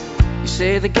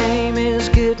say the game is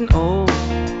getting old.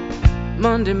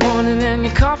 Monday morning and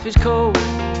your coffee's cold.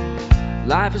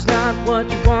 Life is not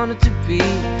what you want it to be.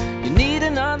 You need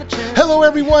another chance. Hello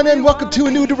everyone and welcome to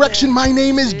A New Direction. My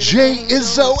name is Jay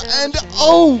Izzo and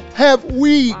oh, have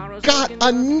we got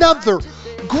another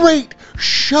great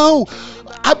show.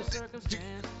 I'm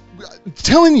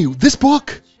telling you, this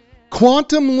book,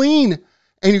 Quantum Lean,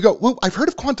 and you go, well, I've heard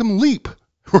of Quantum Leap,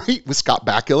 right? With Scott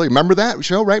Bakula. Remember that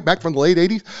show, right? Back from the late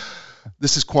 80s?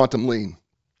 This is Quantum Lean.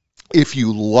 If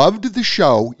you loved the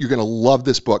show, you're going to love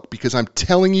this book because I'm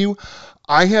telling you,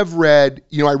 I have read,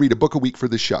 I read a book a week for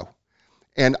this show.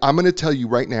 And I'm going to tell you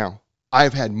right now,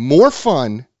 I've had more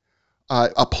fun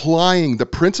applying the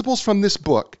principles from this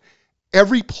book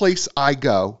every place I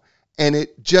go. And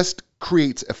it just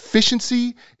creates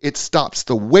efficiency. It stops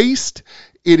the waste.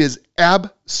 It is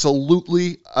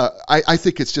absolutely, I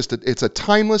think it's just, it's a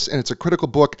timeless and it's a critical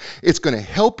book. It's going to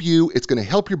help you. It's going to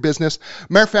help your business.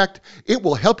 Matter of fact, it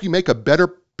will help you make a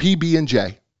better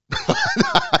PB&J.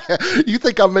 You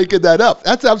think I'm making that up?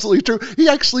 That's absolutely true. He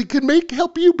actually can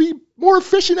help you be more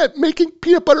efficient at making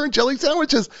peanut butter and jelly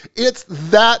sandwiches. It's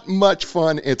that much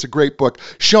fun. It's a great book.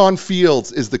 Sean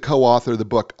Fields is the co-author of the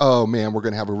book. Oh man, we're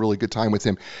going to have a really good time with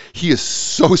him. He is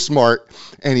so smart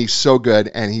and he's so good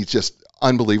and he's just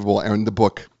unbelievable. And the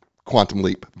book, Quantum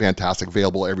Leap, fantastic,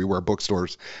 available everywhere,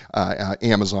 bookstores,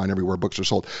 Amazon, everywhere books are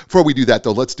sold. Before we do that,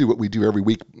 though, let's do what we do every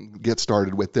week, get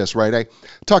started with this, right? I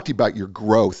talked to you about your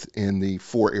growth in the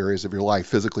 4 areas of your life,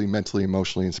 physically, mentally,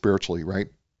 emotionally, and spiritually, right?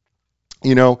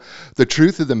 The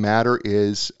truth of the matter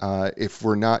is if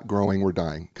we're not growing, we're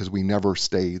dying because we never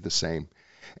stay the same.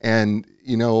 And,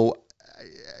 we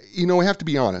have to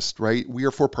be honest, right? We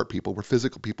are 4-part people. We're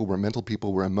physical people, we're mental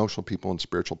people, we're emotional people, and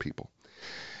spiritual people.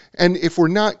 And if we're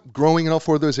not growing in all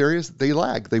 4 of those areas, they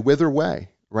lag, they wither away,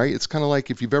 right? It's kind of like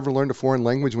if you've ever learned a foreign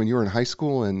language when you were in high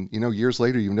school and, years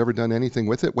later you've never done anything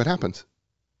with it, what happens?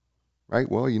 Right?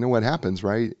 Well, you know what happens,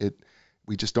 right?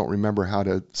 We just don't remember how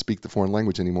to speak the foreign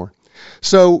language anymore.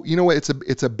 So,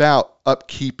 it's about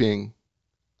upkeeping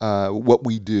what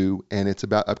we do, and it's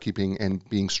about upkeeping and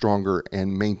being stronger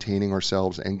and maintaining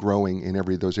ourselves and growing in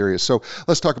every of those areas. So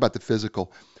let's talk about the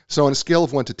physical. So on a scale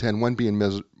of 1 to 10, 1 being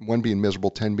miserable,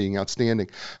 10 being outstanding,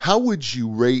 how would you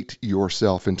rate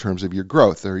yourself in terms of your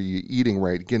growth? Are you eating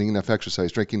right, getting enough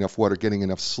exercise, drinking enough water, getting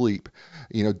enough sleep,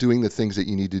 doing the things that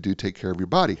you need to do to take care of your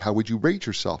body? How would you rate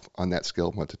yourself on that scale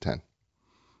of 1 to 10?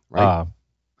 Right?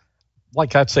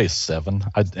 I'd say 7.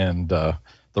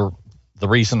 The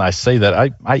reason I say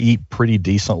that, I eat pretty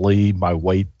decently. My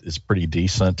weight is pretty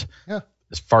decent. Yeah.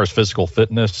 As far as physical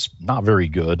fitness, not very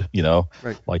good,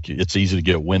 right. Like it's easy to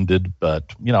get winded,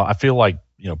 but, I feel like,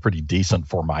 pretty decent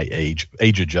for my age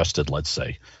adjusted, let's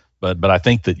say. But I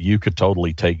think that you could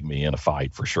totally take me in a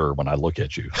fight for sure when I look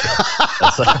at you.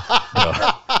 So,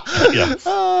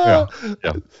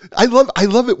 yeah. I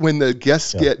love it when the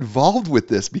guests get involved with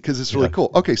this because it's really cool.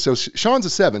 Okay, so Sean's a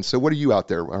 7. So what are you out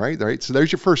there? All right. So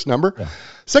there's your first number. Yeah.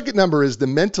 Second number is the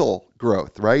mental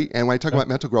growth, right? And when I talk about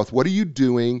mental growth, what are you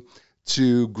doing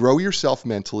to grow yourself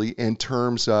mentally in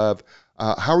terms of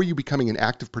how are you becoming an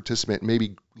active participant,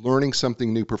 maybe learning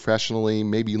something new professionally,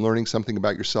 maybe learning something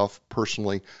about yourself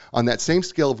personally? On that same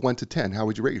scale of 1 to 10, how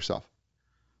would you rate yourself?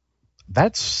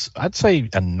 I'd say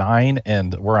a 9,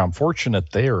 and where I'm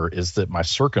fortunate there is that my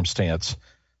circumstance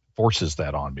forces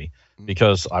that on me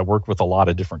because I work with a lot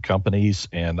of different companies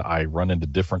and I run into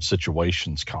different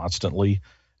situations constantly.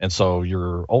 And so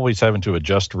you're always having to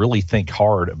adjust, really think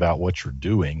hard about what you're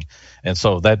doing. And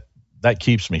so that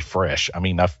keeps me fresh. I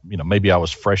mean, maybe I was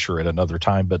fresher at another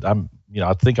time, but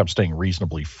I think I'm staying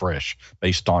reasonably fresh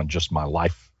based on just my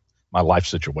life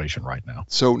situation right now.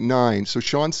 So 9. So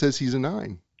Sean says he's a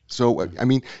 9. So, I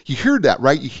mean, you hear that,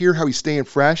 right? You hear how he's staying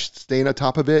fresh, staying on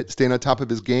top of it, staying on top of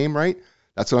his game, right?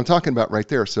 That's what I'm talking about right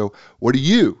there. So what are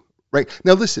you, right?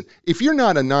 Now, listen, if you're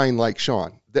not a 9 like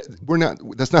Sean,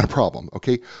 that's not a problem,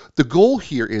 okay? The goal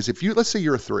here is let's say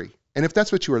you're a 3, and if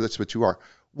that's what you are, that's what you are.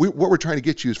 What we're trying to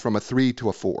get you is from a 3 to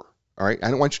a 4, all right?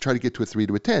 I don't want you to try to get to a 3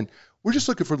 to a 10. We're just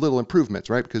looking for little improvements,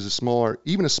 right? Because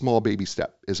even a small baby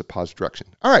step is a positive direction.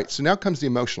 All right, so now comes the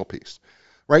emotional piece,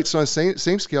 right? So on the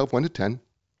same scale of 1 to 10,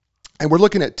 and we're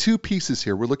looking at 2 pieces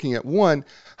here. We're looking at 1,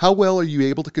 how well are you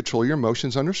able to control your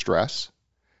emotions under stress?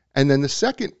 And then the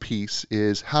second piece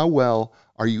is how well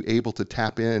are you able to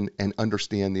tap in and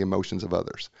understand the emotions of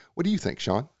others? What do you think,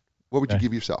 Sean? What would you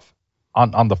give yourself?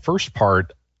 On the first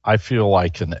part, I feel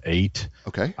like an 8.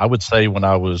 Okay. I would say when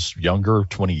I was younger,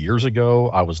 20 years ago,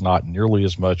 I was not nearly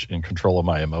as much in control of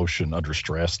my emotion under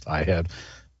stress. I have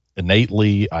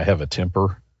a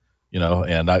temper.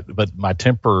 but my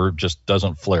temper just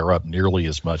doesn't flare up nearly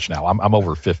as much now. I'm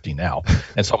over 50 now.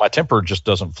 And so my temper just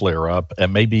doesn't flare up.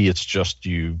 And maybe it's just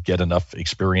you get enough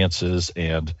experiences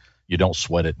and you don't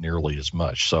sweat it nearly as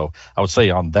much. So I would say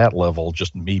on that level,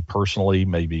 just me personally,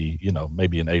 maybe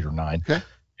an 8 or 9. Okay.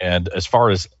 And as far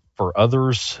as for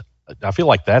others, I feel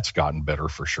like that's gotten better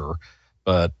for sure.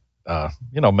 But,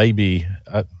 maybe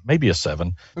a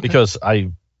 7, because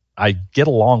I get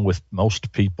along with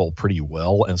most people pretty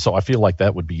well. And so I feel like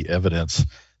that would be evidence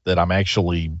that I'm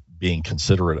actually being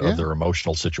considerate of their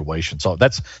emotional situation. So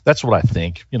that's what I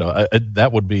think. That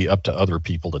would be up to other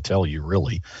people to tell you,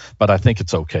 really. But I think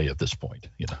it's okay at this point.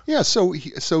 Yeah. So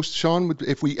Sean,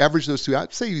 if we average those two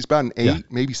out, say he's about an 8,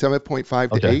 maybe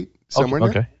 7.5 to 8, somewhere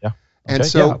in there. Okay. Yeah. And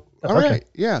so, all right.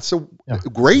 Yeah. So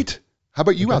great. How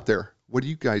about you out there? What do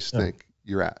you guys think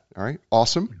you're at? All right.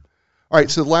 Awesome. All right.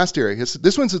 So the last area,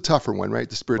 this one's a tougher one, right?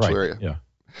 The spiritual area. Yeah.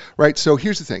 Right. So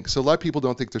here's the thing. So a lot of people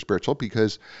don't think they're spiritual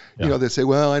because, they say,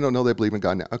 well, I don't know, they believe in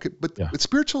God now. Okay. But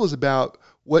spiritual is about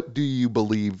what do you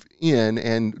believe in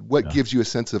and what gives you a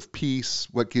sense of peace,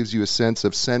 what gives you a sense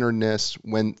of centeredness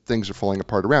when things are falling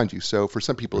apart around you. So for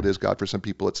some people it is God, for some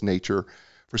people it's nature,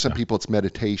 for some people it's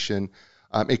meditation.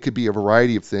 It could be a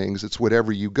variety of things. It's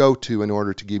whatever you go to in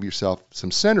order to give yourself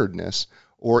some centeredness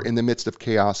or in the midst of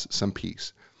chaos, some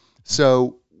peace.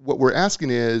 So what we're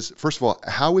asking is, first of all,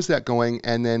 how is that going?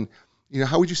 And then,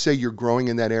 how would you say you're growing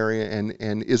in that area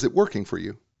and is it working for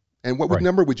you? And what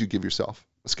number would you give yourself?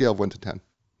 A scale of 1 to 10?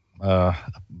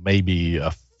 Maybe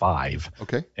a 5.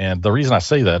 Okay. And the reason I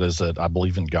say that is that I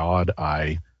believe in God.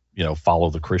 I, follow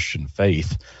the Christian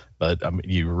faith. But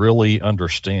you really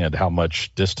understand how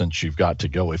much distance you've got to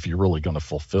go if you're really going to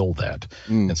fulfill that.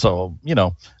 And so,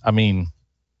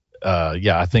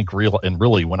 I think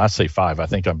really when I say 5, I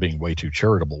think I'm being way too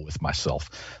charitable with myself.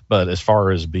 But as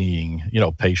far as being,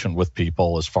 patient with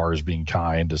people, as far as being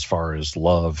kind, as far as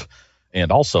love,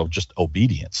 and also just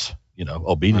obedience,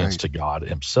 to God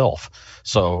himself.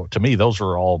 So to me, those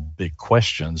are all big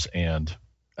questions. And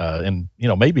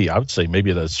maybe I would say maybe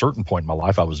at a certain point in my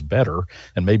life I was better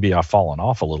and maybe I've fallen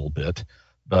off a little bit,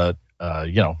 but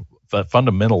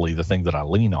fundamentally the thing that I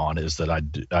lean on is that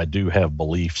I do have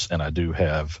beliefs and I do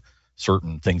have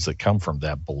certain things that come from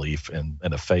that belief and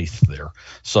a faith there.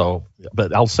 So,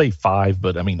 but I'll say 5,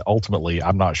 but ultimately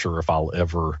I'm not sure if I'll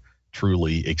ever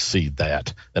truly exceed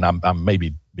that. And I'm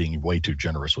maybe being way too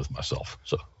generous with myself.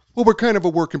 So. Well, we're kind of a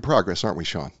work in progress, aren't we,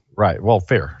 Sean? Right. Well,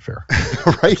 fair.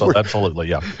 Right. So, absolutely.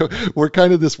 Yeah. We're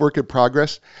kind of this work in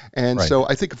progress. And so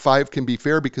I think 5 can be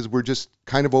fair because we're just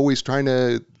kind of always trying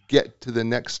to get to the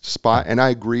next spot. And I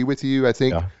agree with you. I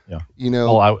think,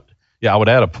 Well, I would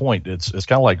add a point. It's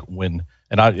kind of like when,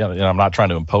 and I'm not trying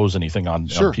to impose anything on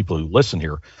people who listen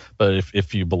here, but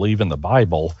if you believe in the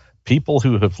Bible, people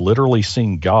who have literally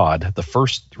seen God, the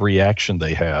first reaction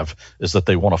they have is that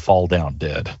they want to fall down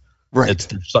dead. Right.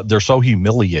 They're so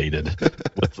humiliated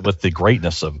with the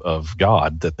greatness of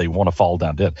God that they want to fall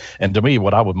down dead. And to me,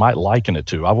 what I might liken it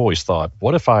to, I've always thought,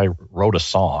 what if I wrote a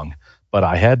song, but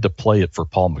I had to play it for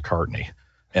Paul McCartney?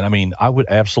 And I would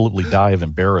absolutely die of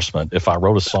embarrassment if I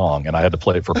wrote a song and I had to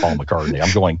play it for Paul McCartney.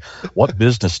 I'm going, what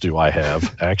business do I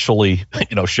have actually,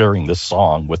 sharing this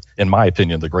song with, in my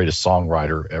opinion, the greatest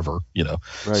songwriter ever,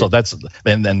 Right. So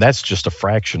that's just a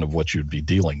fraction of what you'd be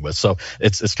dealing with. So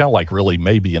it's kind of like really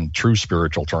maybe in true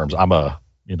spiritual terms,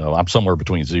 I'm somewhere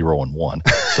between 0 and 1.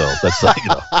 So that's,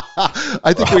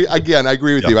 I think I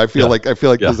agree with you. I feel like I'm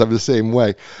the same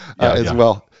way as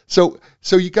well.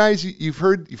 So you guys, you've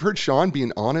heard Sean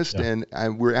being honest, and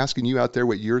we're asking you out there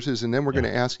what yours is, and then we're going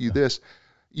to ask you this.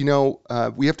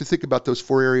 We have to think about those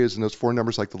 4 areas and those 4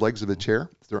 numbers like the legs of a chair.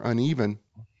 If they're uneven,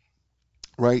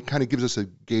 right, kind of gives us a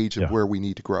gauge of where we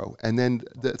need to grow. And then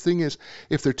the thing is,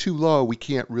 if they're too low, we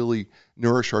can't really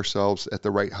nourish ourselves at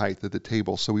the right height at the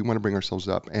table. So we want to bring ourselves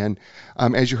up. And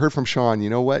as you heard from Sean, you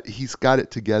know what? He's got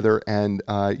it together, and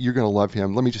you're going to love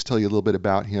him. Let me just tell you a little bit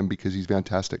about him because he's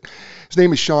fantastic. His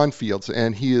name is Sean Fields,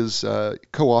 and he is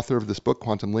co-author of this book,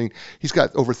 Quantum Lean. He's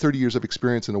got over 30 years of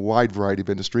experience in a wide variety of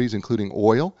industries, including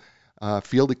oil,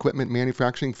 field equipment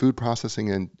manufacturing, food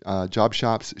processing, and job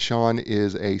shops. Sean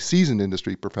is a seasoned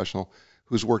industry professional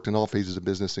who's worked in all phases of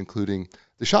business, including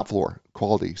the shop floor,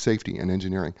 quality, safety, and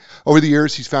engineering. Over the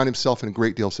years, he's found himself in a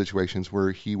great deal of situations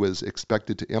where he was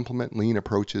expected to implement lean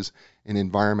approaches in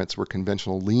environments where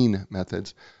conventional lean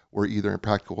methods were either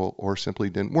impractical or simply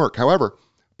didn't work. However,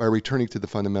 by returning to the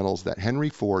fundamentals that Henry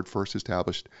Ford first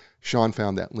established, Sean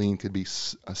found that lean could be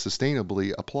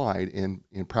sustainably applied in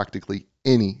practically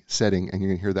any setting, and you're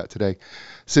going to hear that today.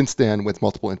 Since then, with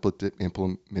multiple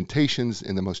implementations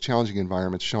in the most challenging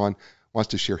environments, Sean wants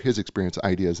to share his experience,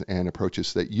 ideas, and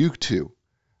approaches that you too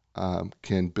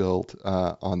can build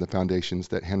on the foundations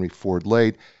that Henry Ford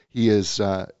laid. He is,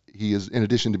 in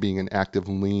addition to being an active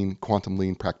quantum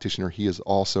lean practitioner, he is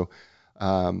also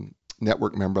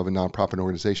network member of a nonprofit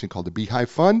organization called the Beehive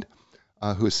Fund,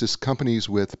 who assists companies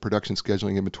with production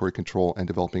scheduling, inventory control, and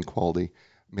developing quality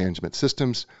management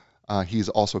systems. He is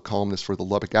also a columnist for the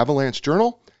Lubbock Avalanche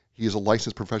Journal. He is a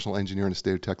licensed professional engineer in the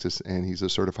state of Texas, and he's a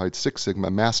certified Six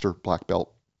Sigma Master Black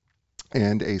Belt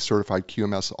and a certified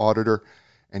QMS auditor.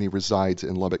 And he resides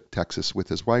in Lubbock, Texas with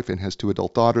his wife and has 2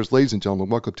 adult daughters. Ladies and gentlemen,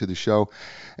 welcome to the show.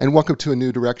 And welcome to A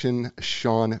New Direction,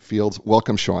 Sean Fields.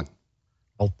 Welcome, Sean.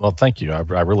 Well, thank you. I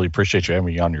really appreciate you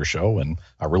having me on your show, and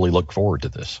I really look forward to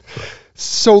this.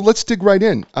 So let's dig right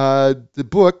in. The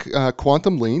book,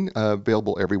 Quantum Lean,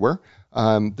 available everywhere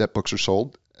that books are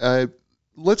sold.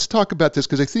 Let's talk about this,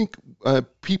 because I think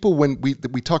people, when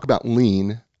we talk about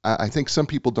lean, I think some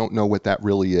people don't know what that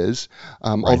really is.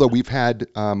 Right. Although we've had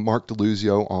Mark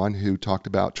DeLuzio on, who talked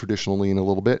about traditional lean a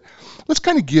little bit. Let's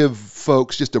kind of give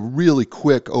folks just a really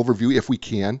quick overview, if we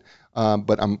can,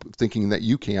 but I'm thinking that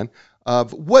you can,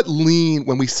 of what lean,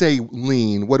 when we say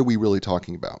lean, what are we really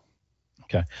talking about?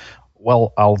 Okay.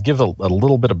 Well, I'll give a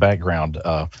little bit of background.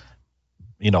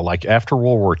 Like after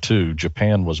World War II,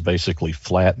 Japan was basically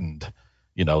flattened.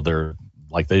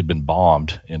 They'd been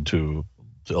bombed into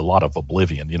a lot of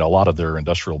oblivion. A lot of their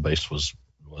industrial base was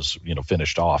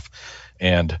finished off.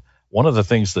 And one of the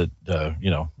things that,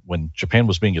 when Japan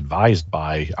was being advised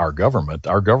by our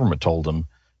government told them,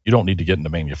 you don't need to get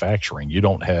into manufacturing. You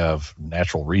don't have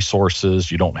natural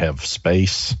resources. You don't have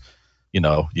space.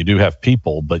 You do have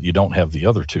people, but you don't have the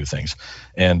other 2 things.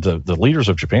 And the leaders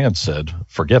of Japan said,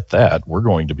 forget that. We're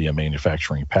going to be a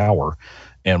manufacturing power.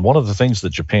 And one of the things that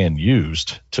Japan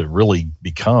used to really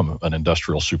become an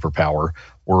industrial superpower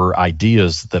were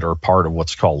ideas that are part of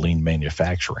what's called lean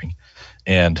manufacturing.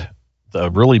 And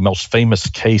the really most famous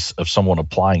case of someone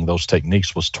applying those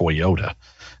techniques was Toyota.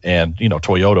 And,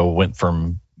 Toyota went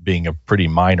from being a pretty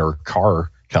minor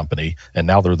car company, and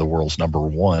now they're the world's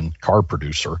 #1 car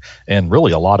producer. And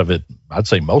really a lot of it, I'd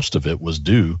say most of it, was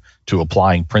due to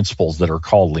applying principles that are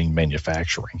called lean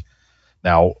manufacturing.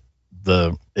 Now,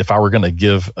 if I were going to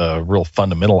give a real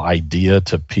fundamental idea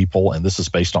to people, and this is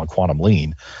based on quantum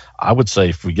lean, I would say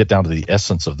if we get down to the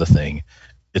essence of the thing,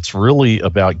 it's really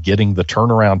about getting the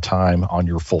turnaround time on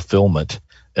your fulfillment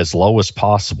as low as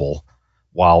possible,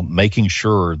 while making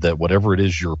sure that whatever it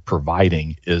is you're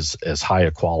providing is as high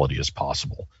a quality as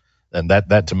possible. And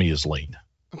that to me is lean.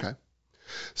 Okay.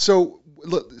 So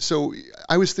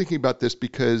I was thinking about this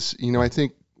because, I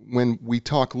think when we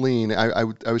talk lean, I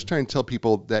was trying to tell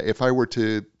people that if I were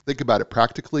to think about it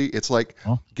practically, it's like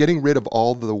getting rid of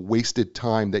all the wasted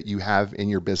time that you have in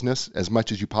your business as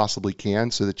much as you possibly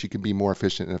can, so that you can be more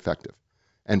efficient and effective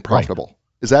and profitable.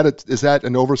 Right. Is that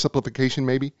an oversimplification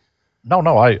maybe? No,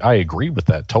 I agree with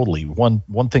that totally.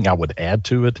 One thing I would add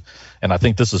to it, and I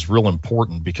think this is real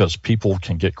important because people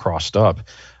can get crossed up.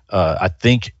 I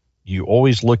think you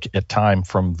always look at time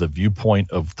from the viewpoint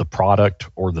of the product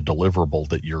or the deliverable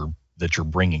that you're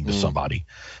bringing to somebody.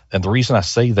 And the reason I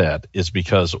say that is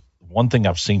because one thing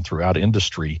I've seen throughout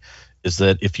industry is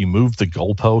that if you move the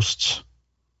goalposts,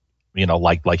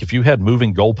 like if you had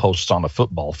moving goalposts on a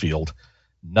football field,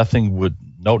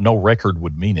 no record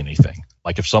would mean anything.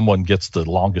 Like if someone gets the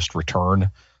longest return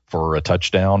for a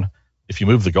touchdown, if you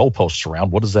move the goalposts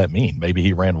around, what does that mean? Maybe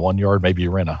he ran 1 yard, maybe he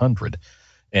ran 100.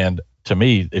 And to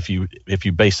me, if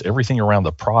you base everything around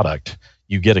the product,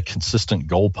 you get a consistent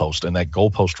goalpost, and that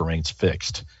goalpost remains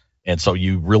fixed. And so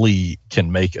you really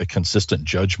can make a consistent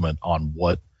judgment on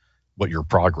what your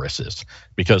progress is.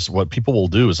 Because what people will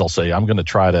do is they'll say, I'm going to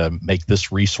try to make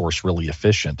this resource really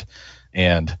efficient.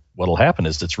 And what'll happen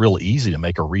is it's real easy to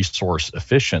make a resource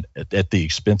efficient at the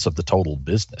expense of the total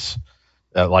business.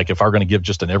 Like if I'm going to give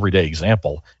just an everyday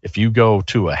example, if you go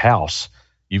to a house,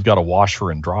 you've got a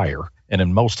washer and dryer. And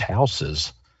in most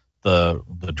houses, the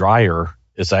dryer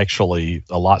is actually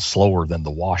a lot slower than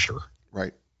the washer.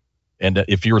 Right. And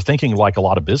if you were thinking like a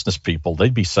lot of business people,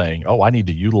 they'd be saying, I need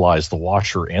to utilize the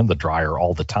washer and the dryer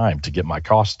all the time to get my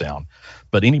costs down.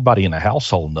 But anybody in a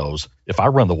household knows if I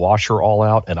run the washer all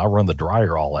out and I run the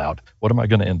dryer all out, what am I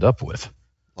going to end up with?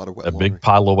 A big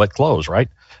pile of wet clothes, right?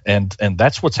 And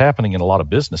that's what's happening in a lot of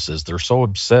businesses. They're so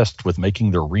obsessed with making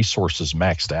their resources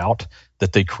maxed out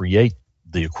that they create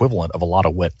the equivalent of a lot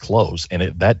of wet clothes,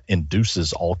 and that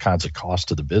induces all kinds of costs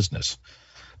to the business.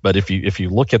 But if you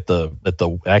look at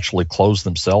the actually clothes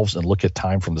themselves and look at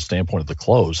time from the standpoint of the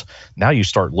clothes, now you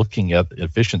start looking at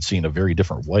efficiency in a very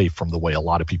different way from the way a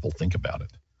lot of people think about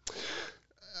it.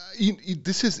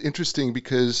 This is interesting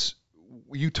because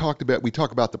we talk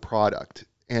about the product,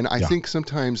 and I think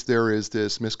sometimes there is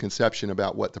this misconception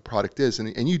about what the product is,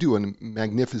 and you do a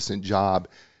magnificent job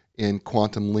in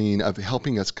Quantum Lean of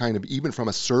helping us kind of, even from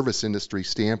a service industry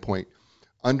standpoint,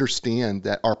 understand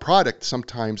that our product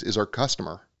sometimes is our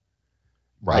customer.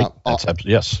 Right.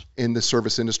 Yes. In the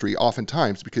service industry,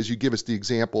 oftentimes, because you give us the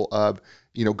example of,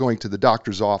 going to the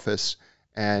doctor's office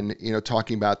and,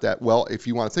 talking about that. Well, if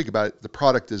you want to think about it, the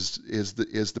product is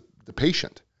the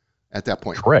patient at that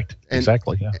point. Correct.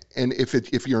 Exactly. Yeah. And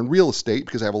if you're in real estate,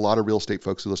 because I have a lot of real estate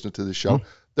folks who listen to this show,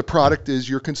 the product is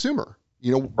your consumer.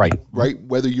 Right.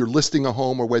 Whether you're listing a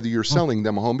home or whether you're selling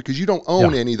them a home, because you don't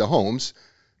own any of the homes.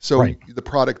 So the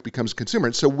product becomes consumer.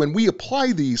 And so when we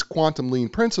apply these Quantum Lean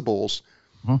principles,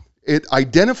 it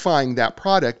identifying that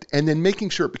product and then making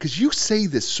sure, because you say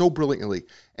this so brilliantly,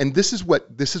 and this is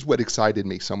what excited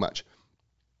me so much,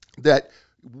 that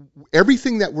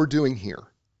everything that we're doing here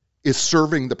is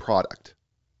serving the product.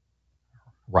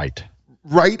 Right.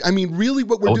 Right. I mean, really,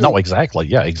 what we're doing. No, exactly.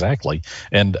 Yeah, exactly.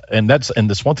 And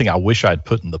that's one thing I wish I'd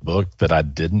put in the book that I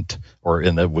didn't, or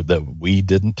that we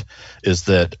didn't, is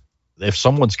that if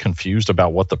someone's confused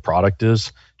about what the product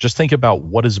is, just think about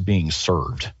what is being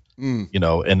served.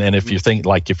 And then if you think,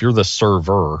 like, if you're the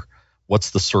server,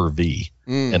 what's the servee?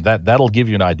 And that'll give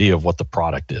you an idea of what the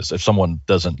product is if someone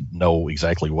doesn't know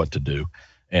exactly what to do.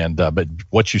 And but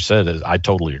what you said is, I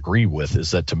totally agree with,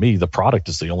 is that to me the product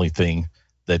is the only thing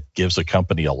that gives a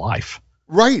company a life.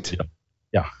 Right.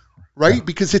 Yeah. Right. Yeah.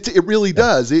 Because it really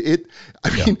does. I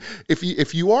mean,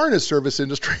 if you are in a service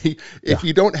industry, if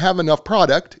you don't have enough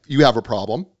product, you have a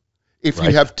problem. If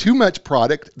you have too much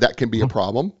product, that can be a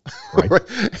problem.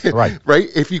 Right.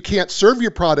 If you can't serve your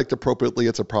product appropriately,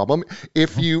 it's a problem.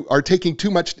 If you are taking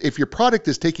too much, if your product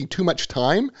is taking too much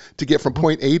time to get from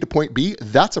point A to point B,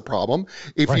 that's a problem.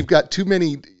 If you've got too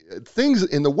many things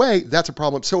in the way, that's a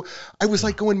problem. So I was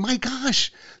like going, my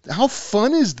gosh, how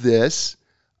fun is this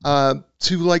to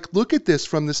like look at this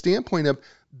from the standpoint of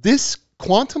this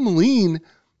Quantum Lean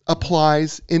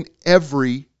applies in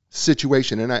every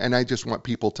situation, and I just want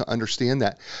people to understand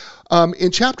that.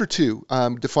 In chapter 2,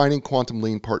 defining Quantum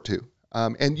Lean, part 2,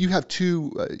 and you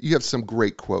have some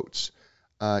great quotes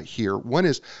here. One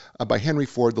is by Henry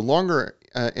Ford: "The longer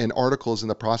an article is in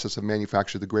the process of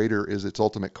manufacture, the greater is its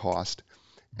ultimate cost."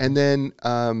 And then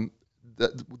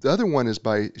the other one is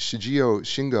by Shigeo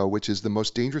Shingo, which is "The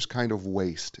most dangerous kind of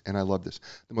waste." And I love this.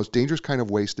 "The most dangerous kind of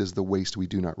waste is the waste we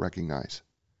do not recognize."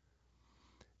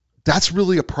 That's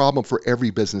really a problem for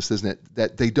every business, isn't it?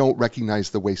 That they don't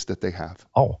recognize the waste that they have.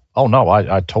 Oh no,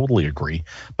 I totally agree.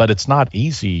 But it's not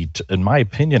easy, in my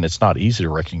opinion, it's not easy to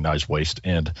recognize waste.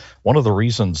 And one of the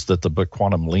reasons that the book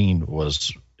Quantum Lean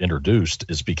was introduced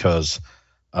is because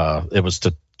it was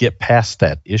to get past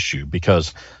that issue.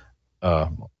 Because,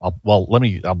 I'll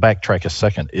backtrack a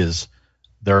second.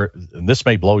 And this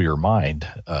may blow your mind,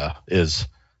 is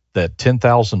that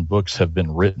 10,000 books have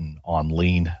been written on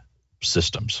lean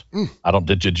systems.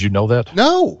 Did you know that?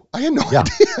 No, I had no idea.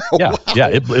 Wow.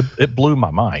 It blew my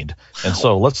mind. And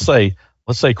so let's say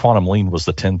Quantum Lean was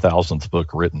the 10,000th book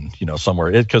written,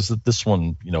 somewhere, because this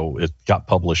one, it got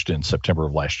published in September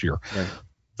of last year. Right.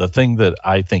 The thing that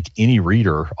I think any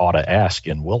reader ought to ask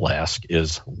and will ask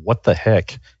is, what the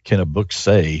heck can a book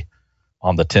say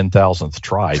on the 10,000th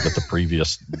try that the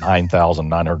previous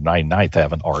 9,999th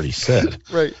haven't already said?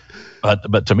 Right.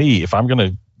 But to me, if I'm going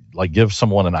to give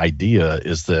someone an idea,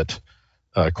 is that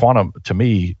quantum, to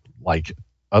me, like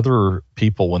other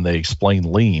people, when they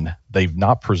explain lean, they've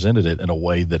not presented it in a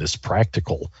way that is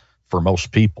practical for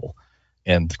most people.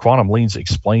 And Quantum Lean's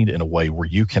explained in a way where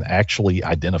you can actually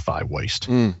identify waste.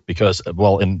 Because,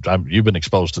 you've been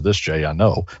exposed to this, Jay, I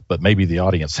know, but maybe the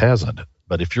audience hasn't.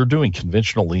 But if you're doing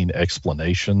conventional lean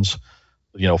explanations,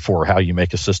 for how you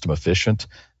make a system efficient,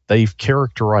 they've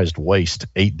characterized waste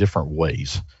 8 different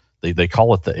ways. They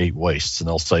call it the 8 wastes, and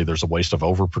they'll say there's a waste of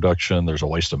overproduction, there's a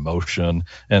waste of motion,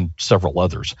 and several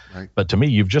others. Right. But to me,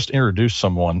 you've just introduced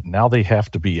someone. Now they have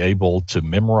to be able to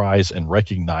memorize and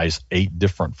recognize 8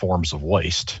 different forms of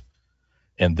waste.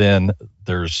 And then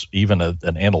there's even an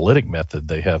analytic method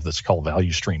they have that's called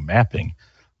value stream mapping.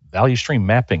 Value stream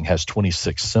mapping has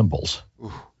 26 symbols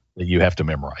that you have to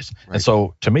memorize. Right. And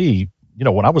so to me,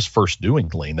 when I was first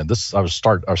doing lean, and I was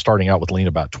starting out with lean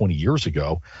about 20 years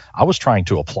ago, I was trying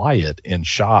to apply it in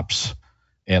shops,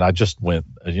 and I just went,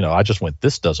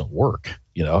 this doesn't work.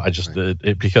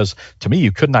 Because to me,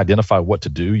 you couldn't identify what to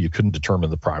do. You couldn't determine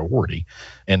the priority.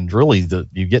 And really,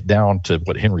 you get down to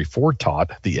what Henry Ford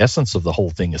taught. The essence of the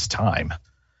whole thing is time.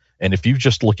 And if you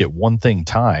just look at one thing,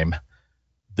 time,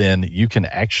 then you can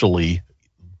actually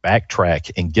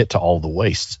backtrack and get to all the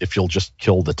wastes if you'll just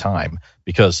kill the time,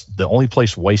 because the only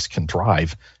place waste can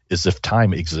thrive is if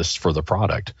time exists for the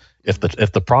product.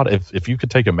 If you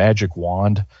could take a magic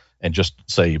wand and just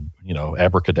say,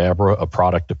 abracadabra, a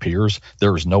product appears,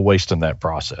 there is no waste in that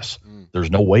process.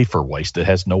 There's no way for waste. It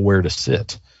has nowhere to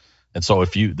sit. And so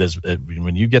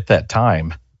when you get that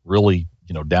time really,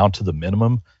 down to the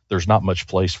minimum, there's not much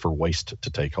place for waste to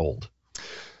take hold.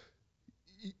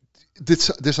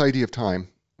 This idea of time,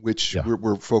 which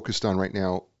we're focused on right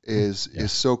now,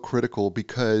 is so critical,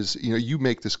 because you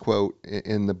make this quote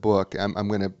in the book. I'm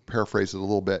going to paraphrase it a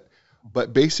little bit,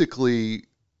 but basically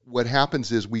what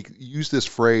happens is we use this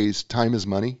phrase, time is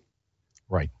money,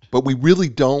 right? But we really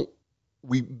don't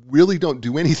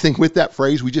do anything with that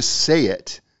phrase. We just say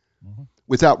it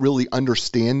without really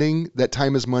understanding that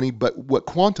time is money. But what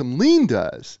Quantum Lean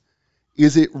does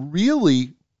is it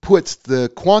really puts the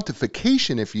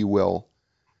quantification, if you will,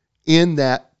 in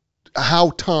that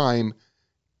how time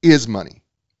is money,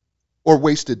 or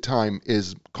wasted time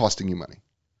is costing you money.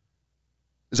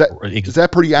 Is that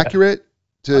pretty accurate?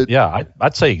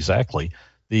 I'd say exactly.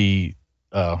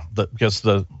 Because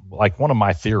one of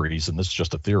my theories, and this is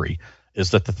just a theory,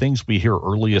 is that the things we hear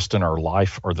earliest in our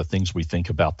life are the things we think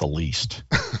about the least.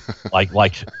 I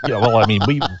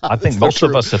think most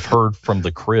of us have heard from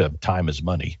the crib, time is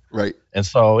money. Right. And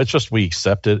so it's just, we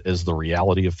accept it as the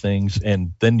reality of things.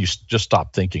 And then you just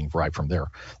stop thinking right from there.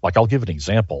 I'll give an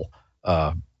example.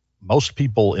 Most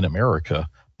people in America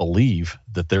believe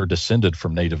that they're descended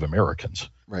from Native Americans.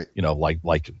 Right.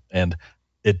 And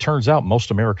it turns out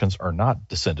most Americans are not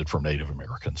descended from Native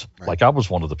Americans. Right. I was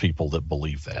one of the people that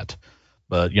believed that.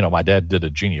 But, my dad did a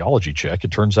genealogy check.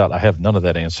 It turns out I have none of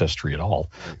that ancestry at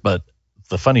all. Right. But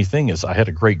the funny thing is, I had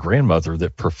a great grandmother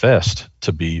that professed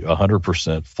to be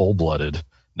 100% full-blooded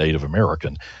Native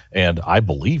American, and I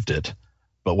believed it.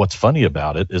 But what's funny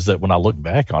about it is that when I look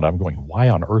back on it, I'm going, why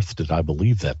on earth did I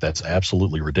believe that? That's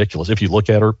absolutely ridiculous. If you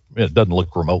look at her, it doesn't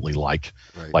look remotely like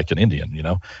an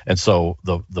Indian, And so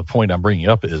the point I'm bringing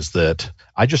up is that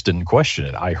I just didn't question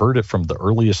it. I heard it from the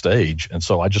earliest age, and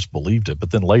so I just believed it.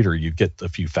 But then later you get a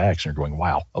few facts and you're going,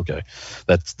 wow, okay,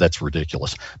 that's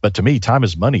ridiculous. But to me, time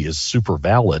is money is super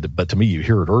valid. But to me, you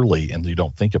hear it early and you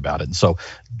don't think about it. And so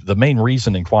the main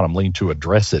reason in Quantum Lean to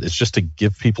address it is just to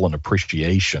give people an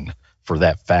appreciation for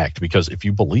that fact, because if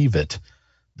you believe it,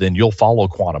 then you'll follow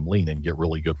Quantum Lean and get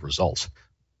really good results.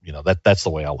 That's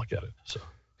the way I look at it. So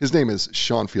his name is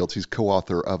Sean Fields. He's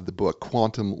co-author of the book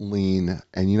Quantum Lean,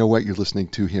 and you know what? You're listening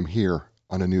to him here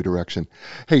on A New Direction.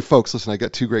 Hey folks, listen, I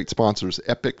got two great sponsors.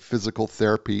 Epic Physical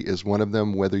Therapy is one of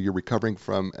them. Whether you're recovering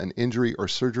from an injury or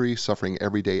surgery, suffering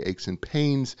everyday aches and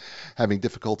pains, having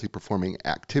difficulty performing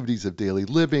activities of daily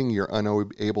living, you're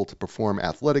unable to perform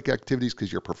athletic activities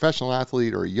because you're a professional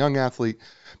athlete or a young athlete,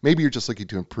 maybe you're just looking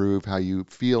to improve how you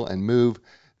feel and move,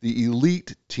 the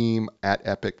elite team at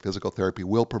Epic Physical Therapy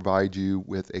will provide you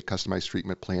with a customized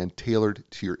treatment plan tailored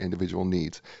to your individual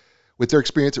needs. With their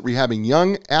experience at rehabbing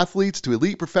young athletes to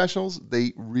elite professionals,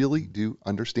 they really do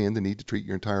understand the need to treat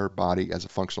your entire body as a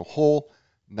functional whole,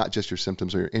 not just your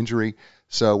symptoms or your injury.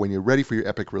 So when you're ready for your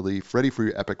epic relief, ready for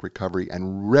your epic recovery,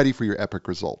 and ready for your epic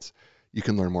results, you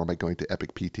can learn more by going to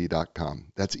epicpt.com.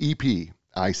 That's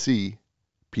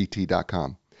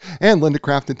EPICPT.com. And Linda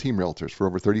Craft and Team Realtors. For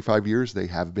over 35 years, they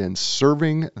have been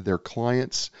serving their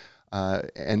clients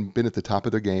and been at the top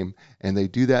of their game. And they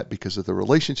do that because of the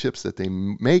relationships that they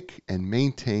make and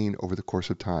maintain over the course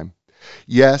of time.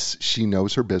 Yes, she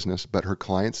knows her business, but her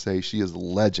clients say she is a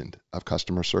legend of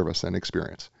customer service and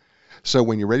experience. So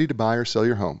when you're ready to buy or sell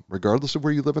your home, regardless of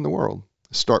where you live in the world,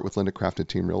 start with Linda Craft and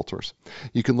Team Realtors.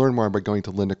 You can learn more by going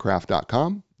to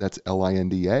lindacraft.com. That's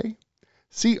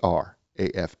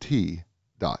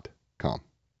LINDACRAFT.com.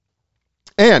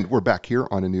 And we're back here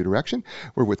on A New Direction.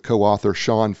 We're with co-author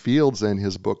Sean Fields and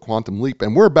his book Quantum Leap,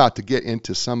 and we're about to get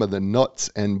into some of the nuts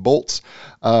and bolts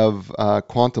of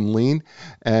Quantum Lean,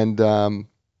 and we're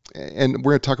going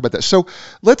to talk about that. So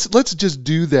let's just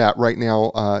do that right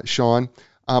now, Sean.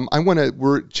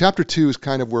 Chapter 2 is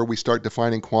kind of where we start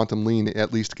defining Quantum Lean,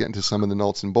 at least to get into some of the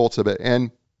nuts and bolts of it.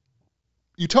 And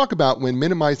you talk about when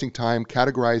minimizing time,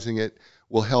 categorizing it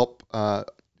will help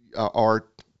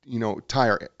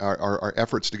tie our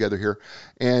efforts together here.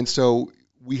 And so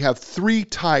we have 3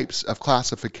 types of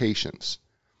classifications,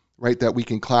 right, that we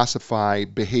can classify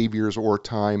behaviors or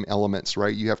time elements,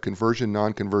 right? You have conversion,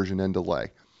 non-conversion, and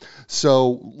delay.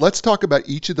 So let's talk about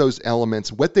each of those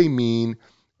elements, what they mean,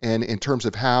 and in terms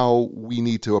of how we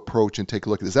need to approach and take a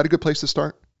look at it. Is that a good place to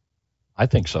start? I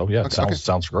think so, yeah. Okay.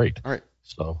 Sounds great. All right.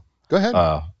 So go ahead.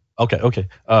 Okay.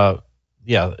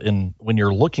 yeah, and when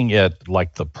you're looking at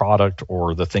like the product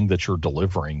or the thing that you're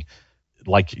delivering,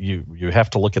 like you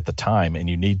have to look at the time, and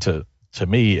you need to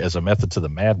me, as a method to the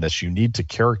madness, you need to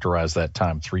characterize that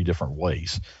time three different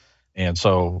ways. And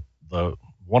so the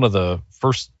one of the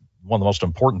most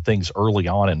important things early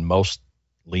on in most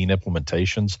lean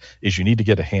implementations is you need to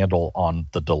get a handle on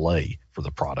the delay for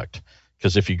the product.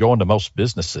 Because if you go into most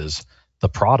businesses, the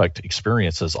product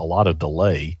experiences a lot of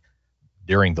delay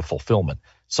during the fulfillment.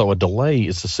 So a delay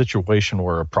is a situation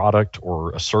where a product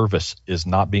or a service is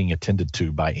not being attended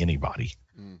to by anybody.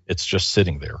 It's just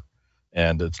sitting there.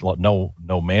 And it's no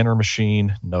man or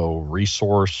machine, no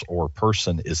resource or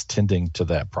person is tending to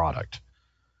that product.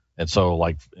 And so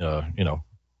like,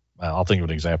 I'll think of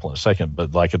an example in a second,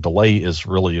 but like a delay is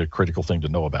really a critical thing to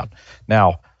know about.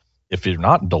 Now, if you're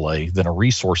not in delay, then a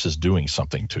resource is doing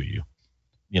something to you.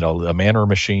 A man or a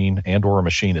machine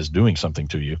is doing something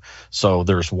to you. So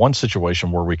there's one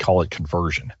situation where we call it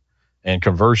conversion. And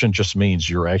conversion just means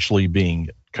you're actually being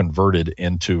converted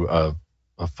into a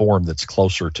form that's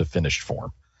closer to finished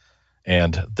form.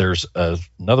 And there's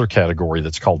another category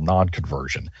that's called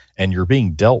non-conversion. And you're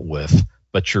being dealt with,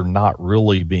 but you're not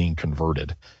really being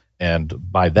converted. And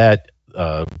by that,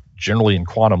 generally in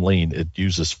Quantum Lean, it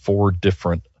uses four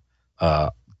different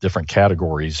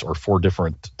categories or four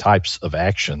different types of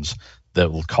actions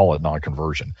that will call it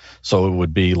non-conversion. So it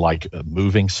would be like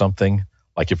moving something,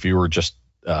 like if you were just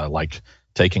like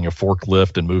taking a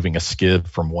forklift and moving a skid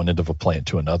from one end of a plant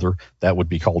to another, that would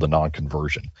be called a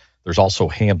non-conversion. There's also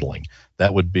handling.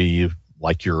 That would be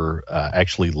like you're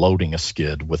actually loading a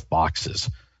skid with boxes.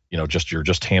 You're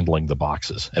just handling the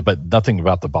boxes, but nothing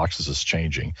about the boxes is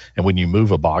changing. And when you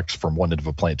move a box from one end of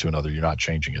a plant to another, you're not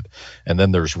changing it. And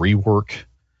then there's rework,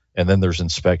 and then there's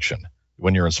inspection.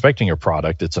 When you're inspecting a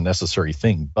product, it's a necessary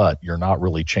thing, but you're not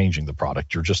really changing the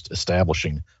product. You're just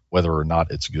establishing whether or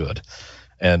not it's good.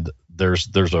 And there's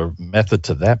a method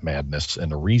to that madness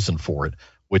and a reason for it,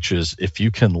 which is if you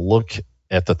can look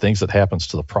at the things that happens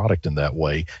to the product in that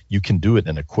way, you can do it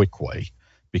in a quick way.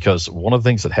 Because one of the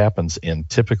things that happens in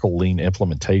typical lean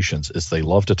implementations is they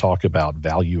love to talk about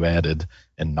value added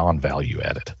and non-value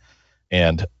added.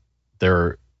 And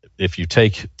if you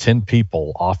take 10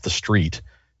 people off the street,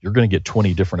 you're going to get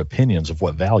 20 different opinions of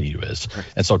what value is.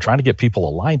 And so trying to get people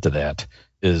aligned to that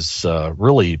is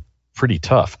really pretty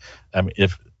tough. I mean,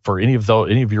 if for any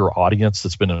of your audience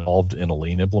that's been involved in a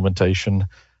lean implementation,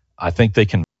 I think they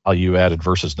can value added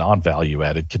versus non-value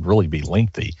added can really be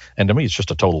lengthy. And to me, it's just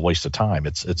a total waste of time.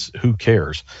 It's who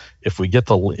cares if we get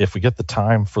the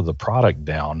time for the product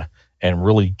down and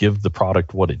really give the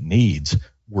product what it needs,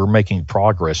 we're making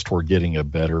progress toward getting a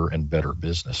better and better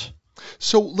business.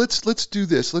 So let's do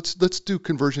this. Let's do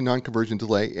conversion, non-conversion,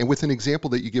 delay, and with an example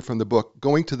that you give from the book,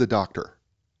 going to the doctor.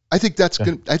 I think that's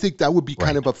good. I think that would be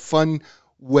kind of a fun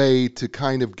way to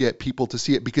kind of get people to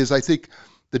see it, because I think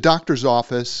the doctor's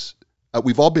office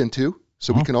we've all been to,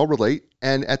 so we can all relate.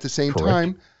 And at the same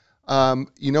time,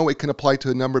 it can apply to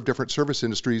a number of different service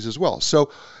industries as well.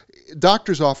 So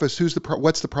doctor's office,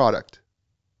 what's the product?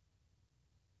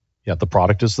 Yeah, the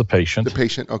product is the patient. The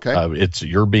patient, okay.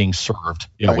 You're being served.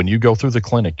 Yeah, when you go through the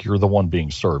clinic, you're the one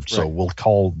being served. So we'll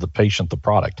call the patient the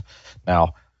product.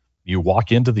 Now, you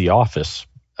walk into the office,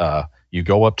 you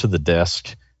go up to the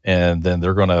desk, and then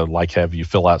they're going to have you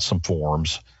fill out some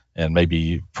forms and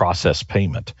maybe process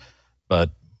payment. But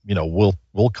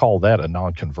we'll call that a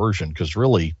non-conversion, because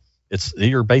really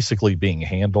you're basically being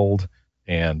handled,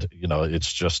 and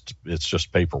it's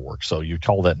just paperwork. So you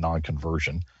call that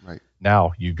non-conversion. Right.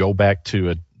 Now you go back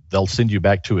to they'll send you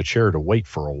back to a chair to wait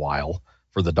for a while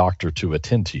for the doctor to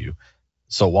attend to you.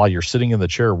 So while you're sitting in the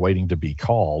chair waiting to be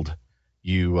called,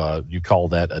 you call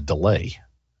that a delay,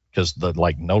 because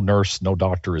no nurse, no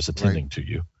doctor is attending to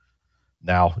you.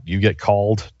 Now you get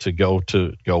called to go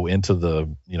into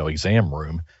the exam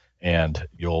room, and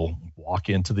you'll walk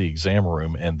into the exam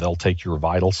room, and they'll take your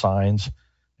vital signs,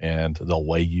 and they'll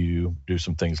weigh you, do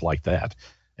some things like that.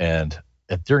 And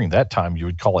during that time, you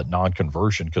would call it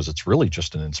non-conversion, because it's really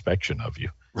just an inspection of you.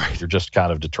 Right. You're just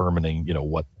kind of determining,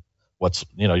 what's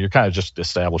you're kind of just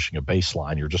establishing a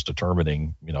baseline. You're just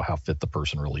determining, how fit the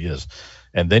person really is.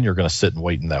 And then you're going to sit and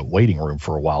wait in that waiting room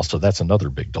for a while. So that's another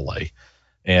big delay.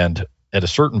 And at a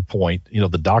certain point,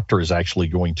 the doctor is actually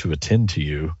going to attend to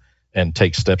you and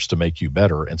take steps to make you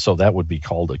better. And so that would be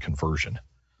called a conversion.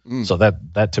 So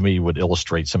that to me would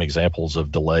illustrate some examples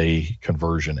of delay,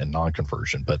 conversion, and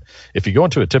non-conversion. But if you go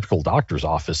into a typical doctor's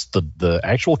office, the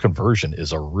actual conversion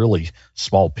is a really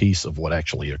small piece of what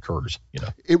actually occurs.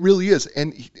 It really is.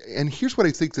 And here's what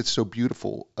I think that's so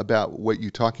beautiful about what you're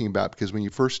talking about, because when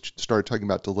you first started talking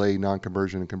about delay,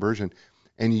 non-conversion, and conversion,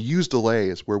 and you use delay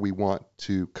as where we want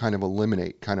to kind of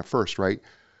eliminate kind of first, right?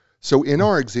 So in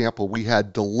our example, we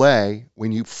had delay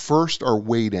when you first are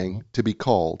waiting to be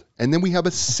called, and then we have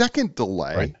a second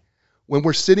delay when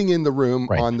we're sitting in the room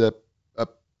on the,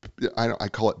 I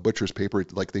call it butcher's paper,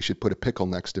 like they should put a pickle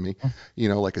next to me,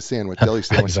 like a sandwich, deli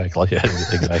sandwich. Exactly.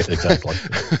 Exactly.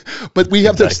 But we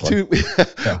have those two.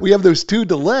 We have those two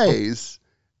delays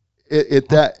at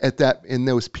that in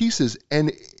those pieces,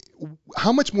 and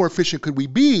how much more efficient could we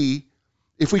be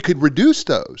if we could reduce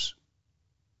those?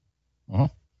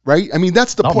 Right? I mean,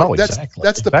 that's the point.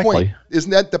 That's the point.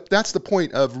 Isn't that that's the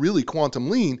point of really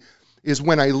quantum lean, is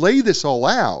when I lay this all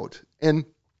out, and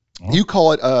you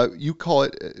call it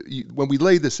when we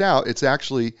lay this out, it's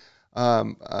actually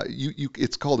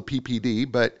it's called a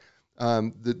PPD, but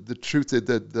the truth that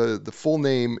the full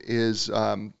name is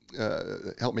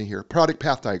help me here, product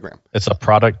path diagram. It's a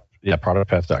product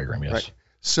path diagram, yes. Right.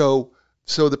 So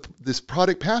this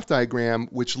product path diagram,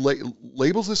 which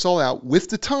labels this all out with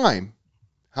the time,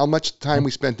 how much time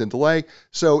we spent in delay.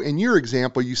 So in your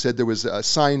example, you said there was a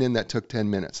sign-in that took 10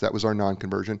 minutes. That was our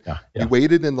non-conversion. We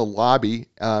waited in the lobby,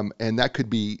 and that could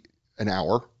be an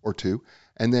hour or two.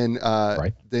 And then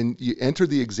then you enter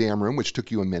the exam room, which took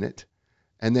you a minute.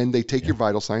 And then they take your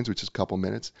vital signs, which is a couple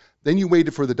minutes. Then you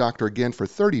waited for the doctor again for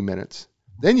 30 minutes.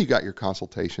 Then you got your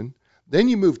consultation. Then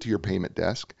you moved to your payment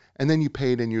desk. And then you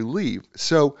paid and you leave.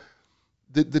 So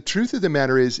the truth of the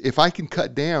matter is, if I can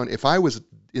cut down, if I was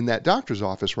in that doctor's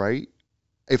office, right?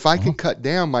 If I can cut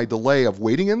down my delay of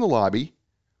waiting in the lobby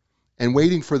and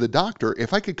waiting for the doctor,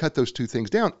 if I could cut those two things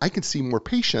down, I can see more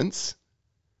patients.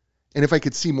 And if I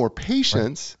could see more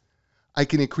patients, I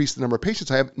can increase the number of patients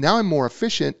I have. Now I'm more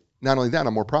efficient. Not only that,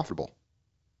 I'm more profitable.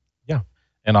 Yeah.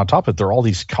 And on top of it, there are all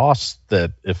these costs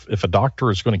that if a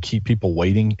doctor is going to keep people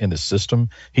waiting in the system,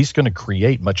 he's going to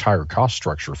create much higher cost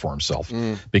structure for himself.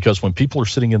 Because when people are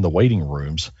sitting in the waiting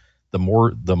rooms, the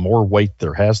more wait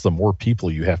there has, the more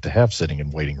people you have to have sitting in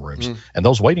waiting rooms. And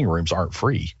those waiting rooms aren't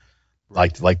free.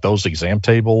 Like those exam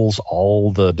tables,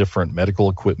 all the different medical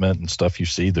equipment and stuff you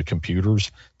see, the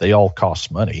computers, they all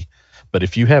cost money. But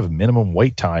if you have minimum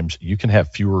wait times, you can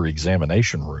have fewer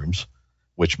examination rooms,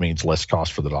 which means less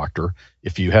cost for the doctor.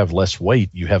 If you have less wait,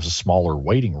 you have a smaller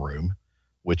waiting room,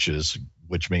 which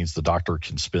means the doctor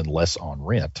can spend less on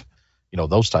rent,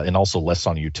 and also less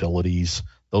on utilities,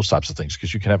 those types of things,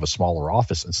 because you can have a smaller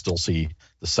office and still see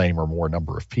the same or more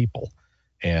number of people.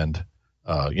 And,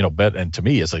 and to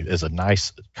me, as a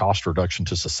nice cost reduction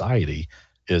to society,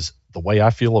 is the way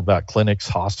I feel about clinics,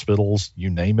 hospitals, you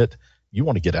name it. You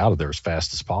want to get out of there as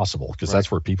fast as possible, because that's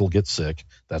where people get sick.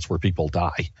 That's where people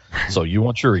die. So you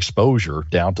want your exposure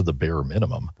down to the bare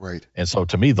minimum. Right. And so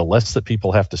to me, the less that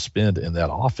people have to spend in that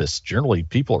office, generally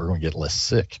people are going to get less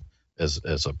sick as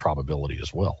a probability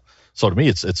as well. So to me,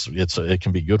 it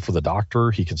can be good for the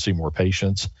doctor. He can see more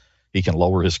patients. He can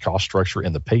lower his cost structure,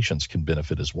 and the patients can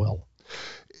benefit as well.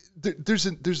 There's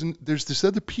this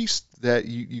other piece that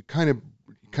you kind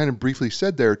of briefly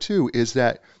said there too, is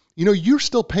that you're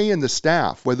still paying the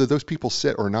staff whether those people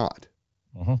sit or not.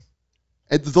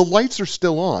 And the lights are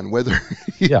still on, whether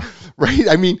right.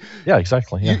 I mean,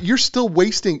 exactly. Yeah. You're still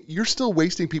wasting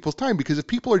people's time, because if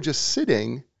people are just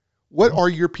sitting, what are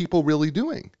your people really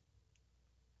doing?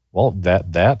 Well,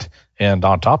 that, and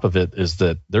on top of it is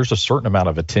that there's a certain amount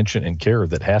of attention and care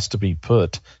that has to be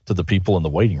put to the people in the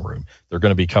waiting room. They're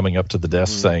going to be coming up to the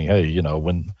desk saying, "Hey,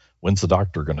 when's the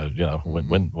doctor going to,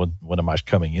 when am I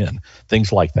coming in?"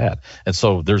 Things like that. And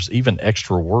so there's even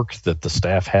extra work that the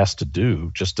staff has to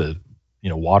do just to,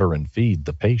 water and feed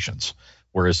the patients.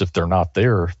 Whereas if they're not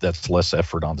there, that's less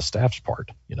effort on the staff's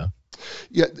part,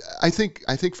 Yeah, I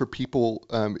think for people,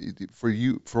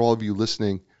 for all of you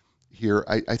listening here,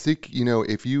 I think,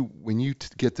 when you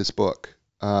get this book,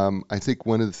 I think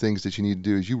one of the things that you need to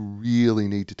do is you really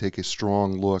need to take a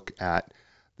strong look at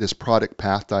this product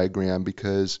path diagram,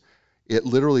 because it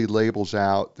literally labels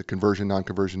out the conversion,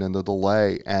 non-conversion, and the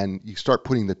delay, and you start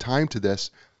putting the time to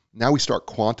this. Now we start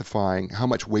quantifying how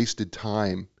much wasted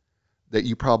time that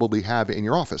you probably have in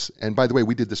your office. And by the way,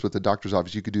 we did this with the doctor's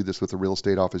office. You could do this with a real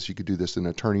estate office. You could do this in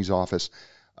an attorney's office.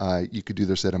 You could do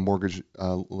this at a mortgage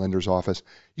lender's office.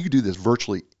 You could do this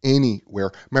virtually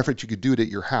anywhere. Matter of fact, you could do it at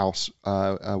your house.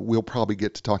 We'll probably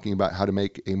get to talking about how to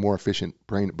make a more efficient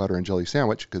peanut butter and jelly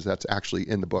sandwich, because that's actually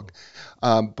in the book.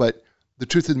 But the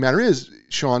truth of the matter is,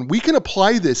 Sean, we can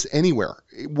apply this anywhere,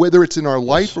 whether it's in our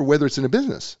life or whether it's in a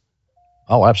business.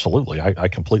 Oh, absolutely. I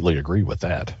completely agree with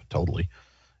that. Totally.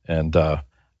 And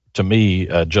to me,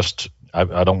 just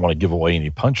I don't want to give away any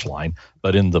punchline,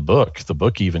 but in the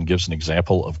book even gives an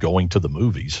example of going to the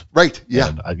movies. Right.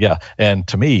 Yeah. And, and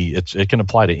to me, it can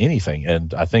apply to anything.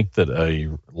 And I think that a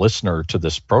listener to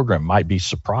this program might be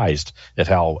surprised at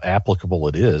how applicable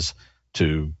it is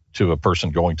to a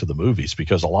person going to the movies,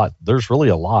 because there's really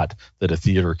a lot that a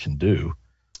theater can do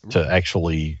to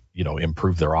actually,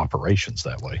 improve their operations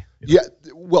that way. Yeah.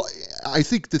 Well, I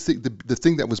think the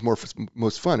thing that was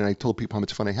most fun, and I told people how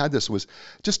much fun I had this, was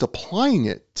just applying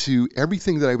it to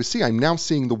everything that I was seeing. I'm now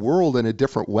seeing the world in a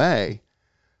different way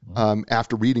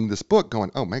after reading this book, going,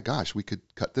 oh my gosh, we could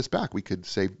cut this back. We could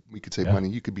save money.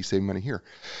 You could be saving money here.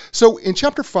 So in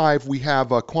chapter 5, we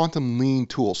have a quantum lean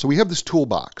tool. So we have this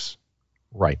toolbox.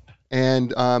 Right.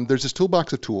 And there's this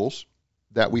toolbox of tools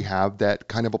that we have that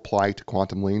kind of apply to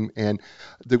quantum lean. And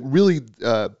the really,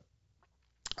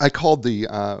 I called the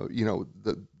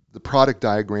product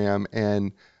diagram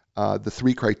and the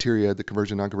 3 criteria, the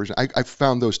conversion, non-conversion. I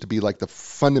found those to be like the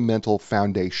fundamental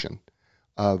foundation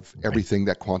of everything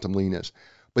that quantum lean is.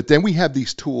 But then we have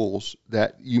these tools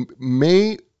that you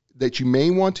may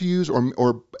want to use,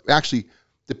 or actually,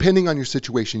 depending on your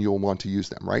situation, you'll want to use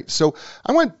them, right? So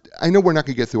I know we're not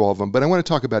going to get through all of them, but I want to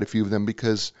talk about a few of them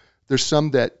because there's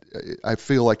some that I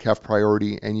feel like have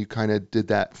priority, and you kind of did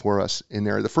that for us in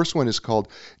there. The first one is called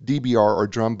DBR, or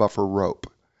drum buffer rope.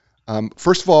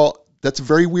 First of all, that's a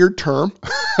very weird term.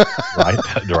 Right.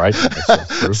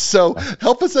 That's true. So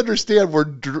help us understand where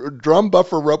drum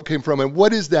buffer rope came from, and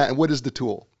what is that, and what is the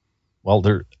tool? Well,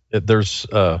 there's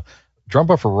drum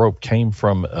buffer rope came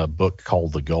from a book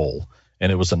called The Goal, and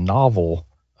it was a novel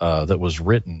that was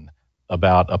written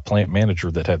about a plant manager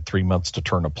that had 3 months to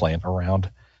turn a plant around.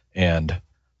 And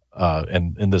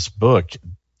in this book,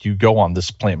 you go on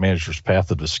this plant manager's path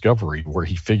of discovery where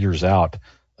he figures out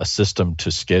a system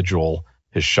to schedule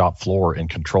his shop floor and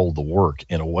control the work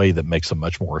in a way that makes a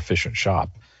much more efficient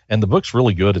shop. And the book's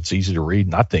really good. It's easy to read.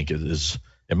 And I think it is,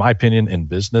 in my opinion, in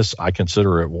business, I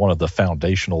consider it one of the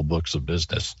foundational books of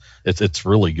business. It's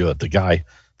really good. The guy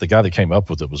that came up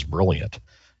with it was brilliant.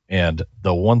 And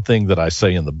the one thing that I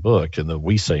say in the book, and that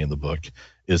we say in the book,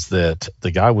 is that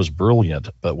the guy was brilliant,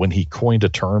 but when he coined a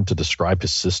term to describe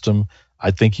his system,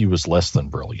 I think he was less than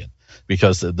brilliant,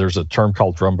 because there's a term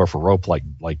called drum buffer rope, like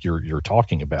you're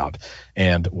talking about.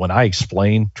 And when I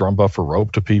explain drum buffer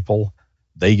rope to people,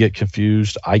 they get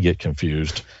confused, I get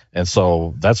confused. And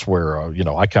so that's where, we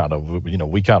kind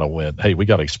of went, hey, we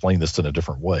got to explain this in a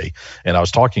different way. And I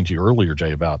was talking to you earlier,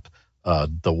 Jay, about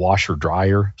the washer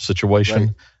dryer situation.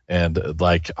 Right.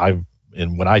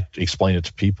 And when I explain it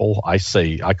to people, I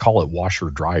call it washer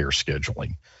dryer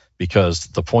scheduling, because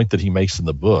the point that he makes in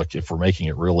the book, if we're making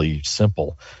it really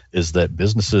simple, is that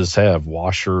businesses have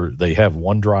they have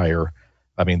one dryer.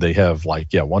 I mean, they have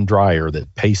one dryer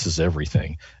that paces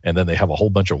everything. And then they have a whole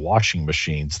bunch of washing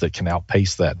machines that can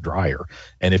outpace that dryer.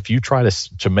 And if you try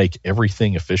to make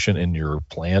everything efficient in your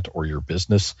plant or your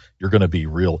business, you're going to be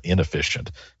real inefficient,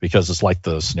 because it's like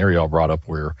the scenario I brought up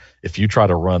where if you try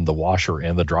to run the washer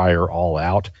and the dryer all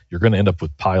out, you're going to end up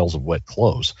with piles of wet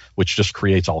clothes, which just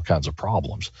creates all kinds of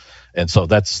problems. And so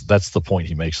that's the point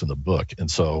he makes in the book. And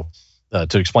so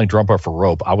to explain drum buffer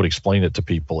rope, I would explain it to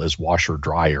people as washer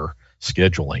dryer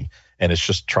scheduling, and it's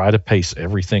just try to pace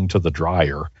everything to the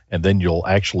dryer, and then you'll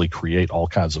actually create all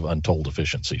kinds of untold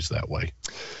efficiencies that way.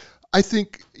 I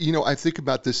think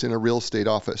about this in a real estate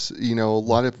office. A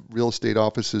lot of real estate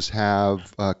offices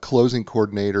have closing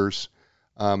coordinators,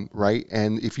 right?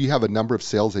 And if you have a number of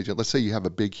sales agents, let's say you have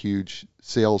a big, huge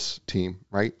sales team,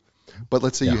 right? But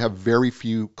let's say you have very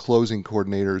few closing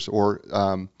coordinators,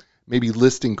 or maybe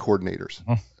listing coordinators,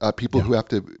 people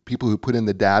who put in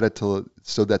the data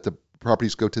so that the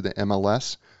properties go to the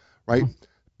MLS, right?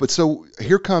 But so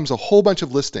here comes a whole bunch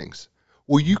of listings.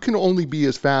 Well, you can only be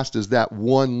as fast as that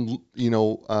one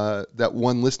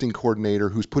listing coordinator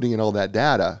who's putting in all that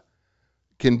data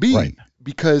can be, right?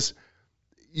 Because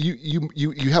you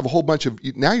have a whole bunch of,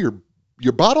 now you're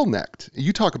bottlenecked.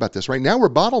 You talk about this, right? Now we're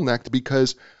bottlenecked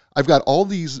because I've got all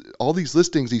these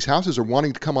listings, these houses are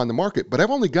wanting to come on the market, but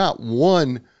I've only got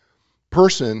one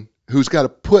person who's got to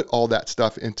put all that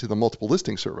stuff into the multiple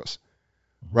listing service,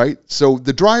 right? So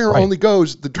the dryer only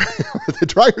goes, the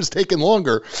dryer's taking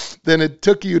longer than it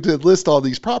took you to list all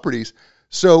these properties.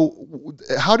 So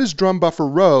how does drum buffer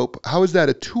rope, how is that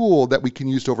a tool that we can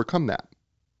use to overcome that?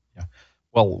 Yeah.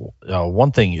 Well,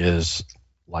 one thing is,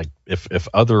 like, if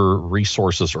other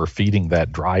resources are feeding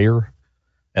that dryer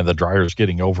and the dryer is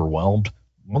getting overwhelmed,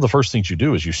 one of the first things you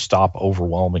do is you stop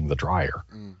overwhelming the dryer.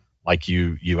 Like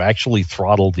you actually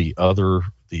throttle the other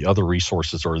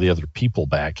resources or the other people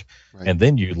back, right? And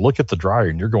then you look at the dryer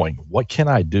and you're going, what can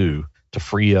I do to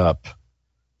free up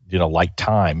like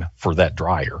time for that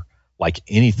dryer, like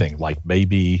anything, like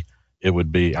maybe it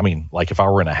would be, I mean, like if I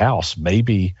were in a house,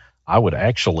 maybe I would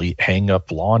actually hang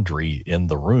up laundry in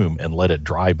the room and let it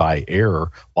dry by air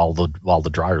while the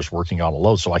dryer's working on a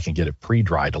load, so I can get it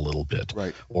pre-dried a little bit.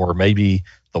 Right. Or maybe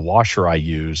the washer I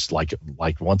use, like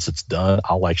once it's done,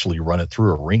 I'll actually run it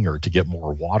through a wringer to get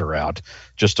more water out,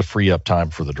 just to free up time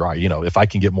for the dryer. If I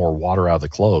can get more water out of the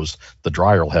clothes, the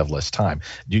dryer will have less time.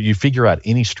 You figure out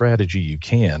any strategy you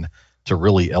can to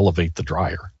really elevate the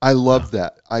dryer. I love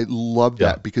that. I love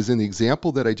that, because in the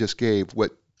example that I just gave,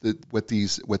 what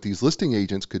these listing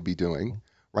agents could be doing,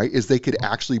 right, is they could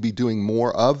actually be doing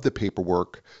more of the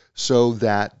paperwork, so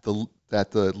that the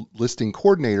listing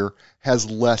coordinator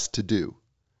has less to do.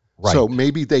 Right. So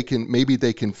maybe they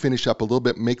can finish up a little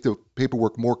bit, make the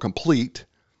paperwork more complete,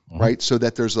 right? So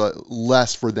that there's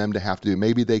less for them to have to do.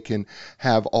 Maybe they can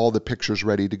have all the pictures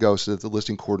ready to go, so that the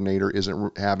listing coordinator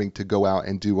isn't having to go out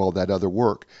and do all that other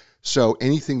work. So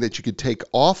anything that you could take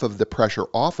off of the pressure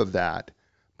off of that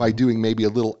by doing maybe a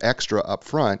little extra up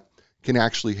front can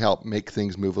actually help make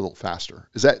things move a little faster.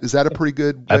 Is that a pretty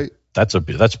good way? That's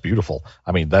beautiful.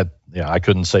 I mean, I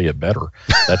couldn't say it better.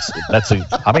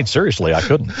 I mean, seriously, I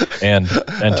couldn't. And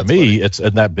to me, it's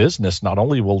in that business, not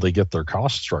only will they get their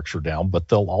cost structure down, but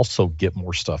they'll also get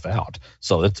more stuff out.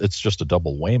 So it's just a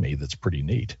double whammy. That's pretty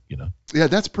neat, Yeah,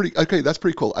 that's pretty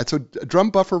cool. So drum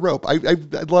buffer rope. I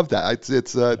love that.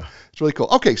 It's really cool.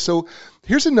 Okay, so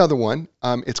here's another one.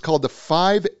 It's called the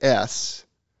 5S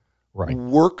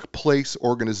Workplace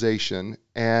Organization,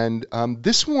 and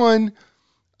this one.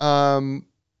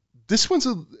 This one's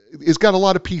it's got a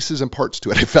lot of pieces and parts to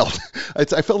it. I felt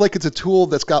like it's a tool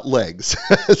that's got legs.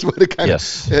 is what it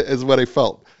is what I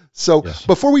felt. So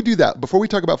before we do that, before we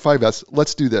talk about 5S,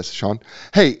 let's do this, Sean.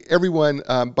 Hey, everyone,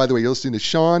 by the way, you're listening to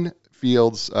Sean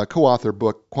Fields' co-author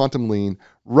book, Quantum Lean,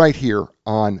 right here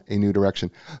on A New Direction.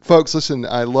 Folks, listen,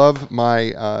 I love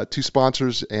my two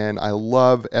sponsors, and I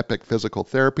love Epic Physical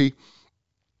Therapy.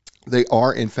 They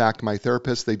are, in fact, my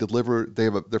therapists.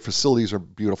 Their facilities are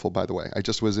beautiful, by the way. I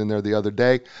just was in there the other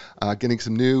day getting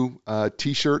some new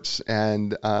T-shirts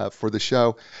and for the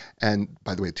show. And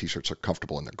by the way, T-shirts are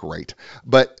comfortable and they're great.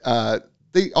 But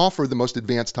they offer the most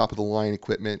advanced top-of-the-line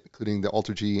equipment, including the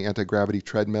AlterG anti-gravity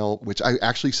treadmill, which I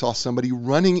actually saw somebody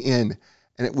running in,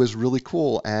 and it was really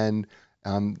cool. And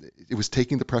it was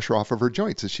taking the pressure off of her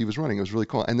joints as she was running. It was really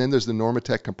cool. And then there's the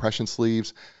Normatec compression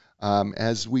sleeves.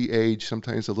 As we age,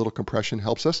 sometimes a little compression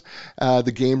helps us.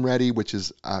 The Game Ready, which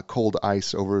is cold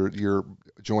ice over your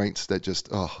joints that just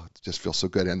feels so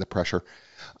good, and the pressure.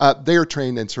 They are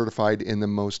trained and certified in the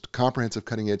most comprehensive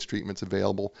cutting-edge treatments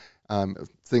available.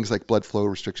 Things like blood flow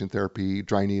restriction therapy,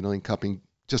 dry needling, cupping,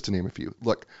 just to name a few.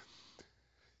 Look,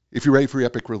 if you're ready for your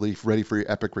epic relief, ready for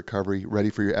your epic recovery, ready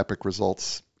for your epic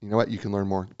results, you know what? You can learn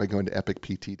more by going to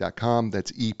epicpt.com.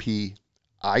 That's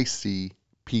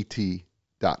EPICPT.com.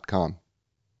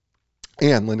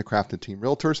 And Linda Craft and Team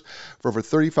Realtors. For over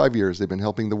 35 years, they've been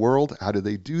helping the world. How do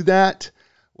they do that?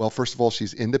 Well, first of all,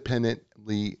 she's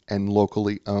independently and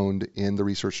locally owned in the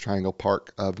Research Triangle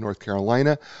Park of North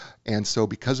Carolina. And so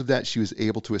because of that, she was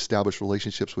able to establish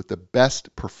relationships with the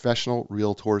best professional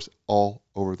realtors all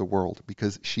over the world,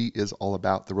 because she is all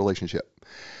about the relationship.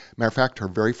 Matter of fact, her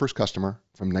very first customer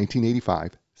from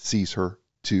 1985 sees her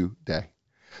today.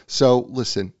 So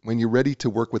listen, when you're ready to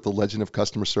work with the legend of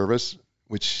customer service,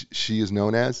 which she is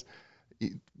known as,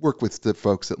 work with the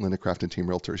folks at Linda Craft and Team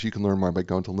Realtors. You can learn more by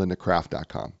going to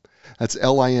lindacraft.com. That's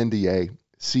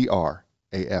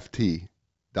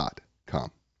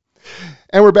LINDACRAFT.com.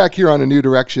 And we're back here on A New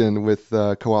Direction with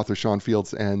co-author Sean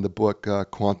Fields and the book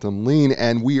Quantum Lean.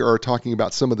 And we are talking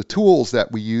about some of the tools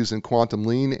that we use in Quantum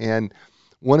Lean. And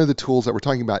one of the tools that we're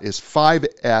talking about is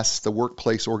 5S, the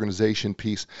workplace organization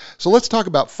piece. So let's talk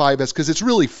about 5S, because it's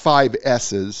really 5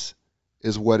 S's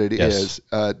is what it is.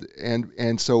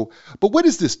 And so, but what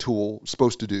is this tool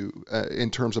supposed to do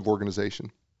in terms of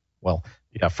organization? Well,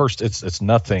 yeah, first, it's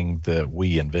nothing that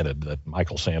we invented, that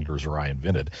Michael Sanders or I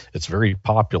invented. It's very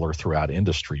popular throughout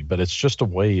industry, but it's just a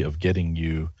way of getting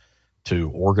you to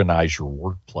organize your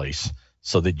workplace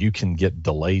so that you can get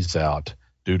delays out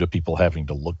due to people having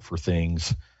to look for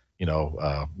things.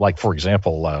 Like, for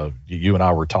example, you and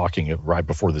I were talking right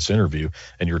before this interview,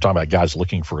 and you were talking about guys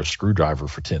looking for a screwdriver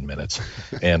for 10 minutes.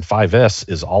 And 5S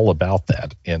is all about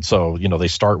that. And so, they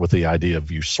start with the idea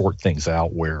of you sort things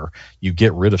out where you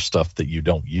get rid of stuff that you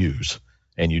don't use,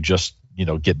 and you just,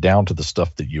 get down to the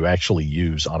stuff that you actually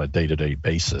use on a day-to-day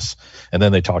basis. And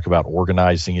then they talk about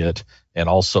organizing it and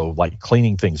also like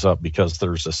cleaning things up, because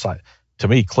there's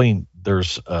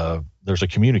a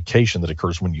communication that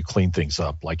occurs when you clean things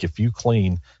up. Like if you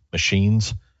clean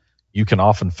machines, you can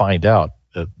often find out,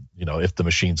 if the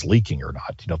machine's leaking or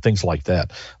not, things like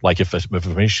that. Like if a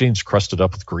machine's crusted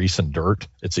up with grease and dirt,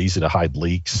 it's easy to hide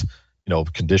leaks,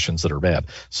 conditions that are bad.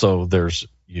 So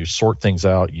you sort things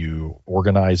out, you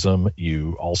organize them,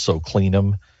 you also clean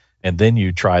them, and then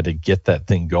you try to get that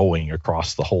thing going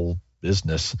across the whole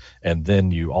business. And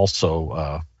then you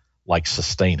also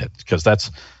sustain it, because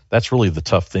that's really the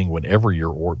tough thing whenever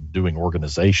you're doing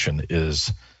organization,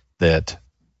 is that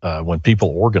when people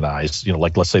organize,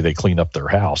 like let's say they clean up their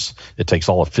house, it takes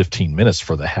all of 15 minutes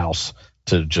for the house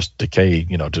to just decay,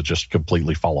 to just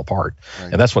completely fall apart.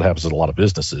 Right. And that's what happens in a lot of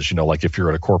businesses. Like if you're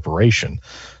at a corporation,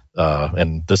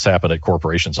 and this happened at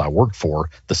corporations I worked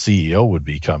for, the CEO would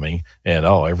be coming and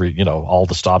all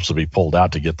the stops would be pulled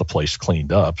out to get the place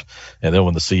cleaned up. And then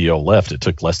when the CEO left, it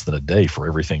took less than a day for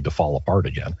everything to fall apart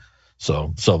again.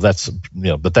 So that's,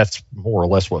 but that's more or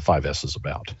less what 5S is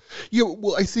about. Yeah,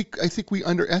 well, I think we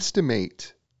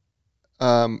underestimate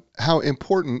how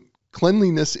important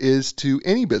cleanliness is to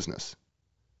any business,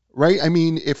 right? I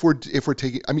mean, if we're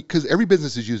taking, because every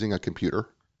business is using a computer.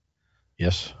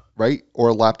 Yes. Right? Or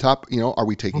a laptop, are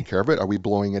we taking care of it? Are we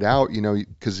blowing it out,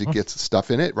 because it gets stuff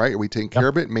in it, right? Are we taking care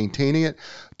of it, maintaining it?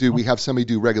 Do we have somebody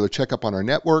do regular checkup on our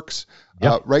networks?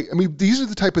 Right? I mean, these are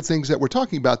the type of things that we're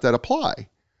talking about that apply.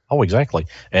 Oh, exactly.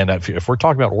 And if we're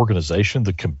talking about organization,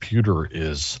 the computer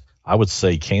is, I would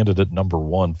say, candidate number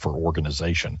one for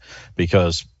organization,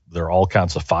 because there are all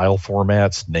kinds of file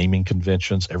formats, naming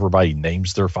conventions. Everybody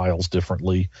names their files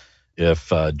differently.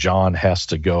 If John has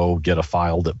to go get a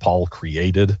file that Paul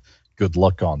created, good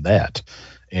luck on that.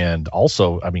 And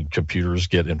also, computers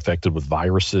get infected with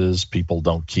viruses. People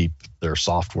don't keep their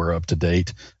software up to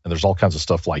date, and there's all kinds of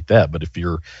stuff like that. But if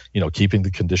you're, keeping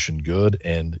the condition good,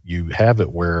 and you have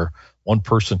it where one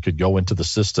person could go into the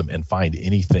system and find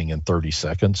anything in 30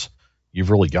 seconds, you've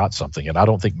really got something. And I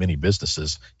don't think many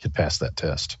businesses can pass that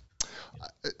test.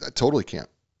 I totally can't.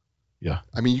 Yeah.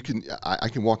 I mean, I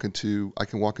can walk into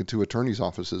attorneys'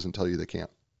 offices and tell you they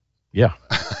can't. Yeah.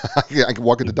 I can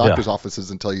walk into doctors' offices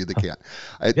and tell you they can't.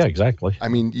 Yeah, exactly. I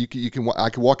mean,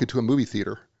 I can walk into a movie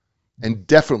theater and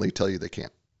definitely tell you they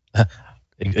can't.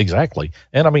 Exactly.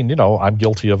 And I'm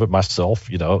guilty of it myself.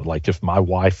 Like if my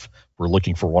wife were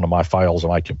looking for one of my files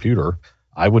on my computer,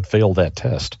 I would fail that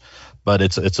test. But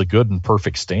it's a good and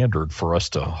perfect standard for us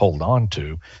to hold on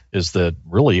to, is that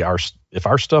really if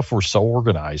our stuff were so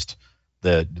organized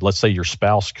that, let's say, your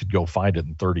spouse could go find it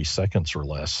in 30 seconds or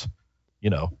less,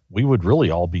 we would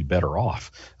really all be better off.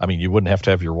 You wouldn't have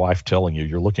to have your wife telling you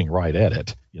you're looking right at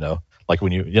it, like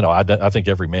when I think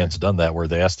every man's done that, where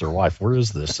they ask their wife, where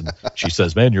is this? And she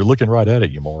says, man, you're looking right at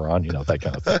it, you moron, that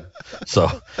kind of thing. So,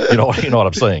 you know what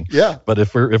I'm saying? Yeah. But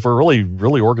if we're really,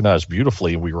 really organized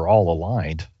beautifully and we were all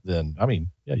aligned, then,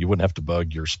 you wouldn't have to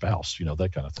bug your spouse,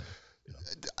 that kind of thing.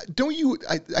 Don't you?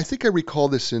 I think I recall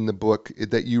this in the book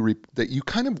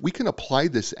that we can apply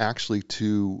this actually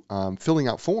to filling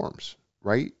out forms,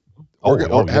 right?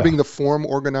 Having the form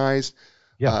organized,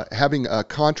 having a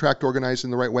contract organized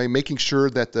in the right way, making sure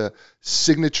that the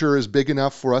signature is big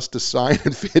enough for us to sign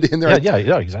and fit in there.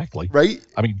 Yeah, exactly. Right.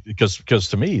 Because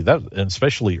to me, that, and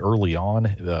especially early on,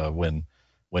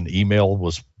 when email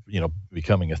was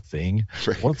becoming a thing,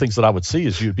 right, one of the things that I would see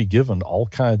is you'd be given all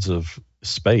kinds of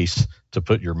space to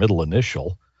put your middle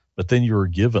initial, but then you were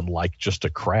given like just a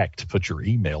crack to put your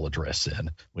email address in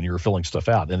when you were filling stuff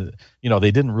out. And,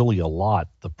 they didn't really allot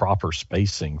the proper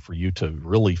spacing for you to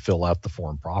really fill out the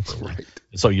form properly. Right.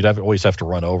 And so you'd always have to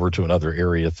run over to another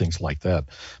area, things like that.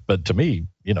 But to me,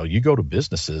 you go to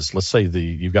businesses, let's say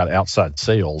you've got outside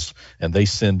sales and they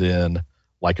send in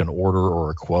like an order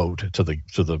or a quote to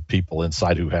the people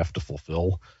inside who have to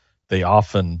fulfill.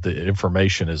 The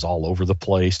information is all over the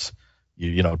place.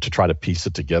 To try to piece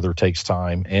it together takes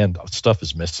time, and stuff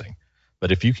is missing.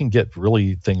 But if you can get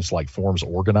really things like forms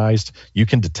organized, you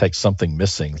can detect something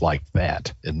missing like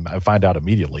that and find out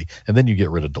immediately, and then you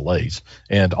get rid of delays.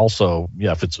 And also,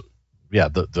 if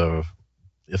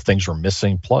things are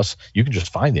missing, plus you can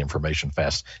just find the information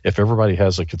fast if everybody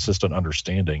has a consistent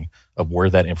understanding of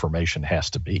where that information has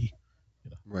to be.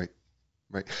 Right.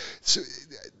 So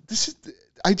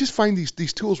I just find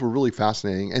these tools were really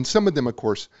fascinating, and some of them, of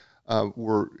course,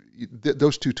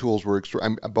 those two tools were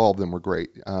all of them were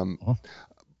great.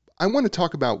 I want to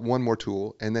talk about one more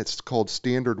tool, and that's called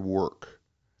Standard Work,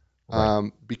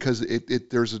 right, because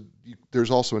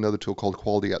there's also another tool called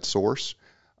Quality at Source,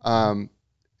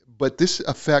 but this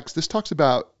talks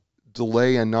about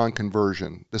delay and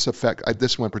non-conversion.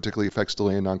 This one particularly affects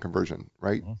delay and non-conversion,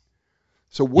 right?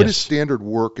 So what is Standard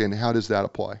Work, and how does that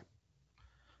apply?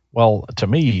 Well, to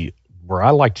me, where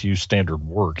I like to use Standard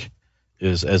Work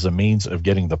is as a means of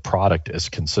getting the product as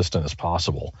consistent as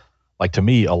possible. Like, to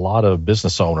me, a lot of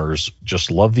business owners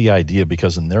just love the idea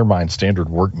because in their mind, standard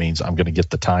work means I'm going to get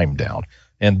the time down.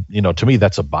 And, to me,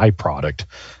 that's a byproduct.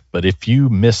 But if you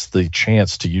miss the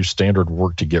chance to use standard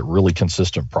work to get really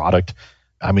consistent product,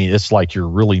 I mean, it's like you're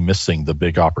really missing the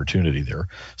big opportunity there.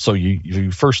 So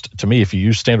you first, to me, if you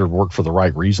use standard work for the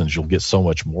right reasons, you'll get so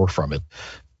much more from it.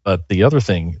 But the other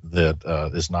thing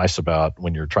that is nice about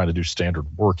when you're trying to do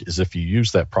standard work is if you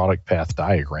use that product path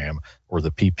diagram or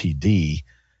the PPD,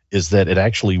 is that it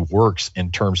actually works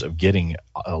in terms of getting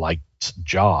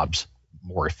jobs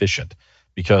more efficient.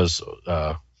 Because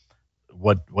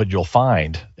what you'll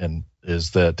find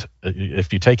is that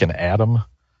if you take an atom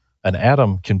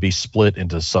can be split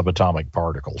into subatomic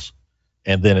particles.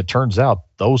 And then it turns out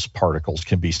those particles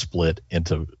can be split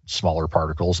into smaller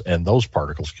particles, and those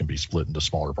particles can be split into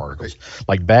smaller particles. Right.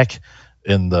 Like back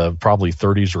in the probably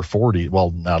 30s or 40s,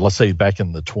 well, now let's say back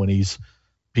in the 20s,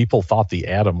 people thought the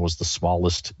atom was the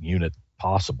smallest unit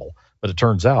possible. But it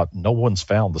turns out no one's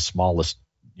found the smallest,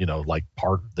 no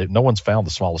one's found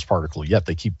the smallest particle yet.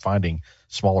 They keep finding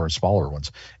smaller and smaller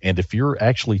ones. And if you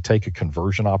actually take a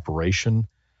conversion operation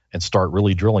and start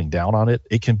really drilling down on it,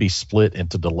 it can be split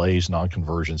into delays,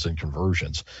 non-conversions, and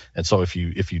conversions. And so if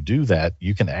you do that,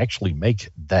 you can actually make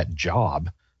that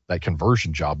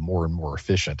conversion job more and more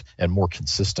efficient and more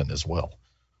consistent as well.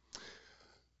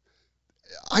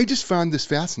 I just found this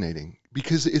fascinating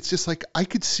because it's just like I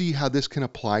could see how this can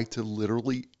apply to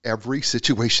literally every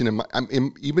situation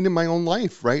even in my own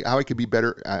life, right? How I could be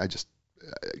better. I just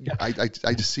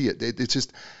see it. It's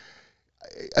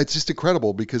just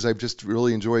incredible because I've just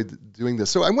really enjoyed doing this.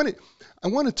 So I want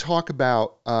to talk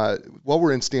about while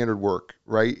we're in standard work,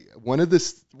 right? One of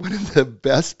the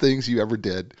best things you ever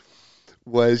did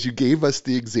was you gave us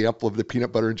the example of the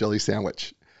peanut butter and jelly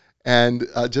sandwich, and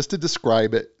just to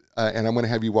describe it. And I'm going to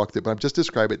have you walk through it, but just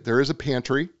describe it. There is a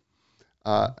pantry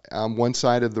on one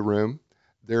side of the room.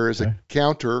 There is a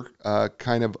counter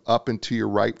kind of up and to your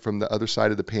right from the other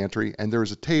side of the pantry, and there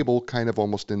is a table kind of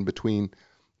almost in between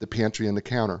the pantry and the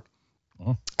counter.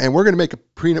 Uh-huh. And we're going to make a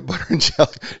peanut butter and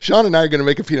jelly. Sean and I are going to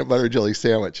make a peanut butter and jelly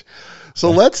sandwich.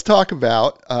 So let's talk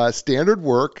about standard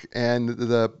work and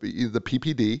the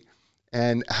PPD.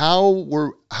 And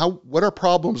what our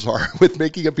problems are with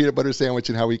making a peanut butter sandwich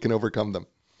and how we can overcome them.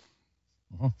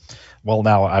 Well,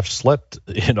 now I've slept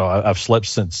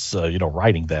since,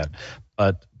 writing that.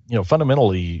 But,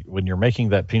 fundamentally, when you're making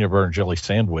that peanut butter and jelly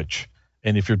sandwich,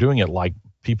 and if you're doing it like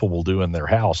people will do in their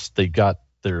house, they've got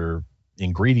their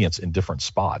ingredients in different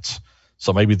spots.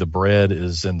 So maybe the bread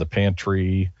is in the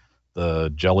pantry,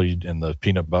 the jelly and the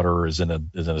peanut butter is in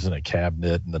a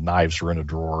cabinet, and the knives are in a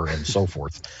drawer, and so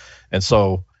forth. And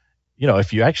so,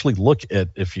 if you actually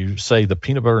if you say the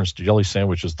peanut butter and jelly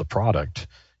sandwich is the product,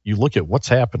 you look at what's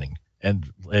happening.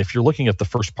 And if you're looking at the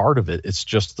first part of it, it's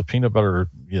just the peanut butter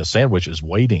sandwich is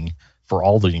waiting for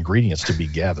all the ingredients to be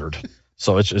gathered.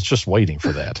 So it's just waiting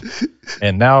for that.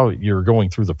 And now you're going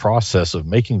through the process of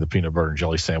making the peanut butter and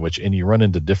jelly sandwich, and you run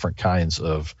into different kinds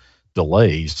of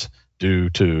delays due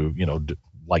to,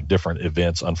 like different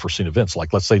events, unforeseen events.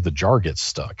 Like, let's say the jar gets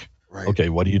stuck. Right. Okay,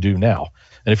 what do you do now?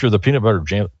 And if you're the peanut butter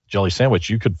jelly sandwich,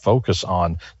 you could focus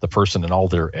on the person and all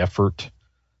their effort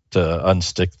to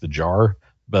unstick the jar.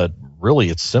 But really,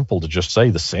 it's simple to just say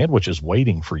the sandwich is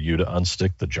waiting for you to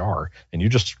unstick the jar, and you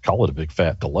just call it a big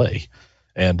fat delay.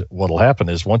 And what'll happen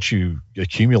is once you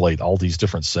accumulate all these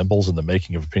different symbols in the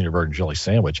making of a peanut butter and jelly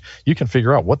sandwich, you can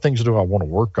figure out what things do I want to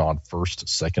work on first,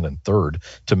 second, and third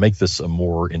to make this a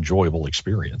more enjoyable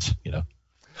experience,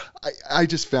 I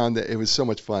just found that it was so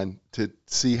much fun to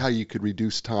see how you could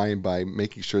reduce time by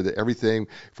making sure that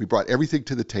if we brought everything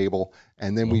to the table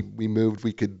and then we moved,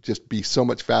 we could just be so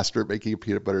much faster at making a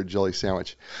peanut butter and jelly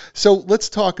sandwich. So let's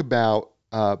talk about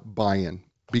buy-in,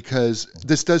 because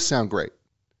this does sound great.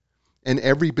 And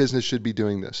every business should be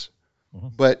doing this. Mm-hmm.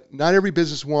 But not every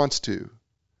business wants to.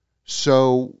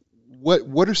 So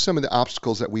what are some of the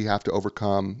obstacles that we have to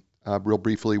overcome? Real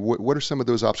briefly, what are some of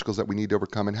those obstacles that we need to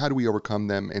overcome, and how do we overcome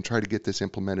them and try to get this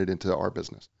implemented into our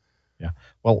business? Yeah.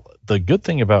 Well, the good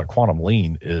thing about Quantum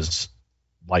Lean is,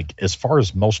 like, as far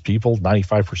as most people,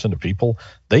 95% of people,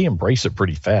 they embrace it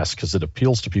pretty fast because it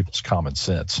appeals to people's common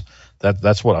sense.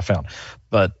 That's what I found.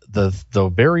 But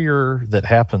the barrier that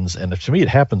happens, and to me it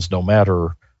happens no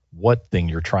matter what thing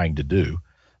you're trying to do,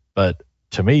 but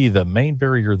to me the main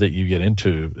barrier that you get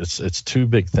into, it's two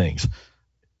big things.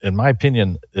 In my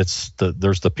opinion, there's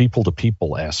the people to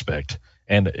people aspect.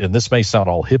 And this may sound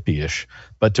all hippie-ish,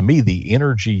 but to me, the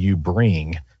energy you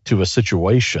bring to a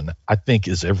situation, I think,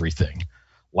 is everything.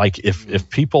 Like if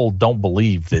people don't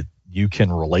believe that you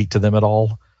can relate to them at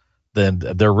all, then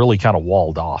they're really kind of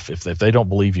walled off if they don't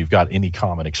believe you've got any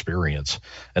common experience.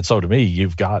 And so to me,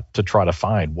 you've got to try to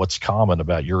find what's common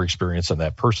about your experience and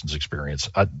that person's experience.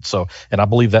 And I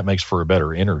believe that makes for a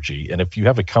better energy. And if you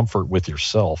have a comfort with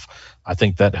yourself, I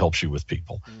think that helps you with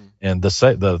people. And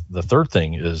the third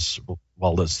thing is,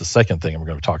 well, that's the second thing I'm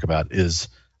going to talk about is,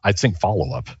 I think,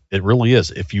 follow up. It really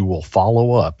is. If you will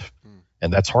follow up,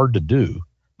 and that's hard to do,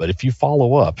 but if you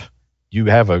follow up, you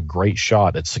have a great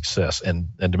shot at success. And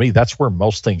to me, that's where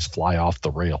most things fly off the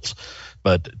rails.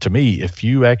 But to me, if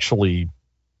you actually,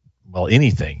 well,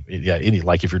 anything,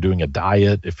 like if you're doing a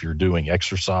diet, if you're doing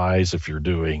exercise, if you're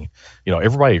doing,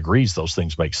 everybody agrees those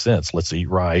things make sense. Let's eat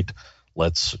right.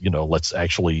 Let's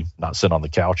actually not sit on the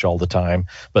couch all the time.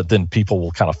 But then people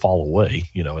will kind of fall away,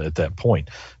 at that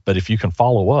point. But if you can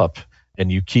follow up, and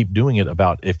you keep doing it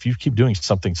if you keep doing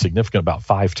something significant about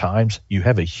 5 times, you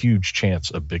have a huge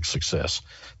chance of big success.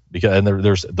 Because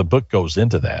there's the book goes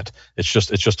into that. It's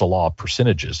just a law of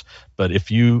percentages. But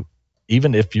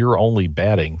even if you're only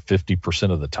batting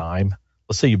 50% of the time,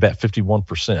 let's say you bat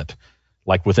 51%,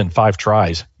 like within 5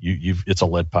 tries, it's a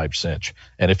lead pipe cinch.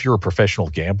 And if you're a professional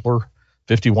gambler,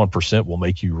 51% will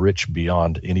make you rich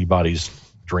beyond anybody's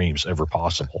dreams ever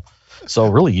possible.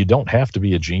 So really, you don't have to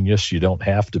be a genius. You don't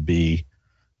have to be,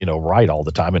 right all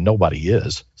the time, and nobody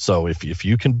is. So if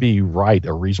you can be right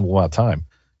a reasonable amount of time,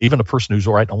 even a person who's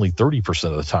right only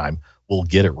 30% of the time will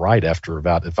get it right after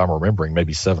about, if I'm remembering,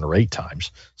 maybe 7 or 8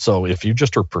 times. So if you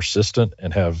just are persistent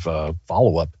and have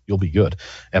follow-up, you'll be good.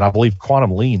 And I believe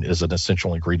quantum lean is an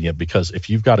essential ingredient, because if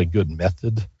you've got a good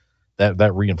method,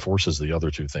 that reinforces the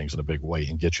other 2 things in a big way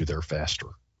and gets you there faster.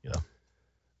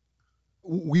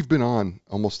 We've been on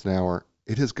almost an hour.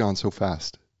 It has gone so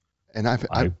fast, and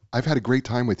I've had a great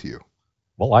time with you.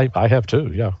 Well, I have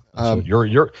too. Yeah. So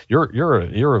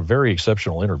you're a very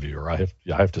exceptional interviewer. I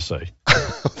have to say.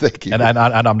 Thank you. And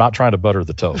I'm not trying to butter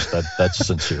the toast. That's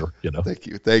sincere.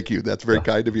 Thank you. That's very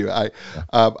kind of you. I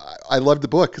loved the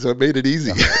book, so it made it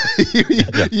easy.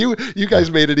 You guys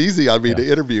made it easy on me to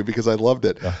interview because I loved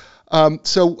it. Yeah.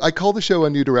 So I call the show A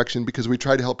New Direction because we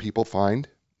try to help people find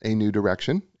a new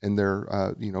direction in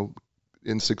their,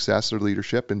 in success or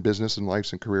leadership in business and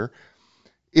life and career.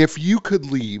 If you could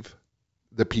leave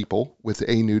the people with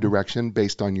a new direction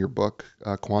based on your book,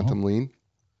 Quantum Lean,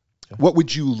 what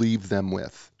would you leave them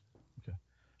with?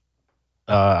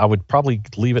 I would probably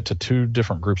leave it to 2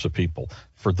 different groups of people.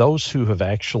 For those who have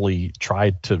actually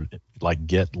tried to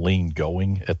get lean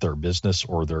going at their business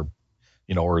or their,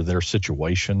 or their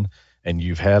situation, and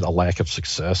you've had a lack of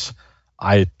success,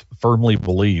 I firmly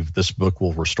believe this book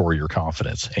will restore your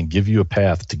confidence and give you a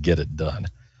path to get it done.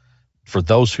 For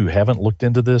those who haven't looked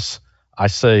into this,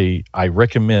 I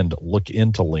recommend look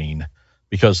into lean,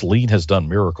 because lean has done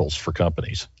miracles for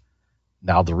companies.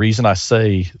 Now, the reason I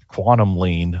say quantum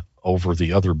lean over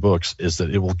the other books is that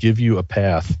it will give you a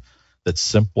path that's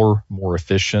simpler, more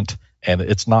efficient, and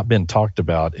it's not been talked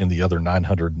about in the other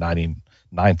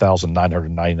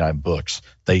 9,999 books.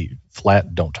 They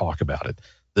flat don't talk about it.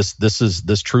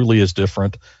 This truly is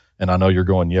different, and I know you're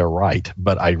going, yeah, right,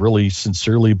 but I really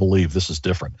sincerely believe this is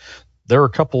different. There are a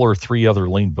couple or 3 other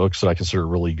lean books that I consider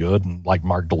really good, and like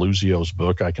Mark DeLuzio's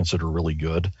book I consider really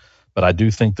good, but I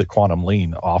do think that Quantum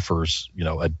Lean offers,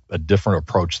 a different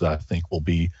approach that I think will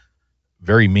be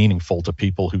very meaningful to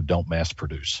people who don't mass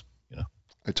produce. I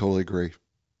totally agree.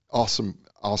 Awesome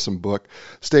book.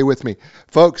 Stay with me,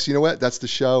 folks. You know what? That's the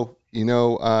show.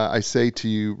 I say to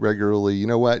you regularly, you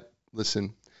know what?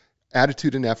 Listen.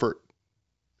 Attitude and effort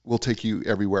will take you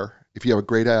everywhere. If you have a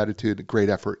great attitude, a great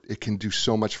effort, it can do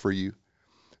so much for you.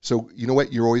 So you know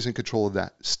what? You're always in control of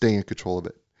that. Stay in control of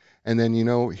it. And then,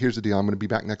 here's the deal. I'm going to be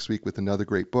back next week with another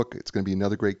great book. It's going to be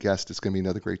another great guest. It's going to be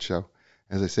another great show.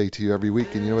 As I say to you every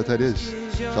week, and you know what that is.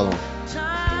 Shalom.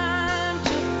 Time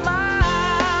to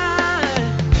find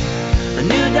a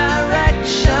new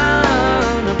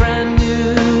direction, a brand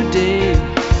new day.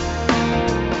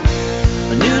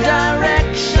 A new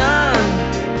direction,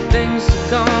 things are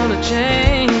gonna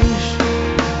change.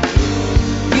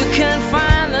 You can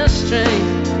find the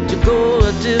strength to go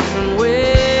a different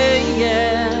way,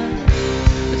 yeah.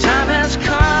 The time has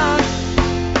come,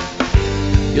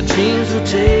 your dreams will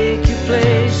take you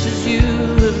places you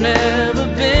have never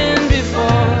been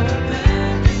before.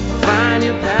 Find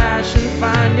your passion,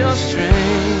 find your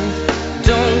strength,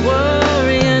 don't worry.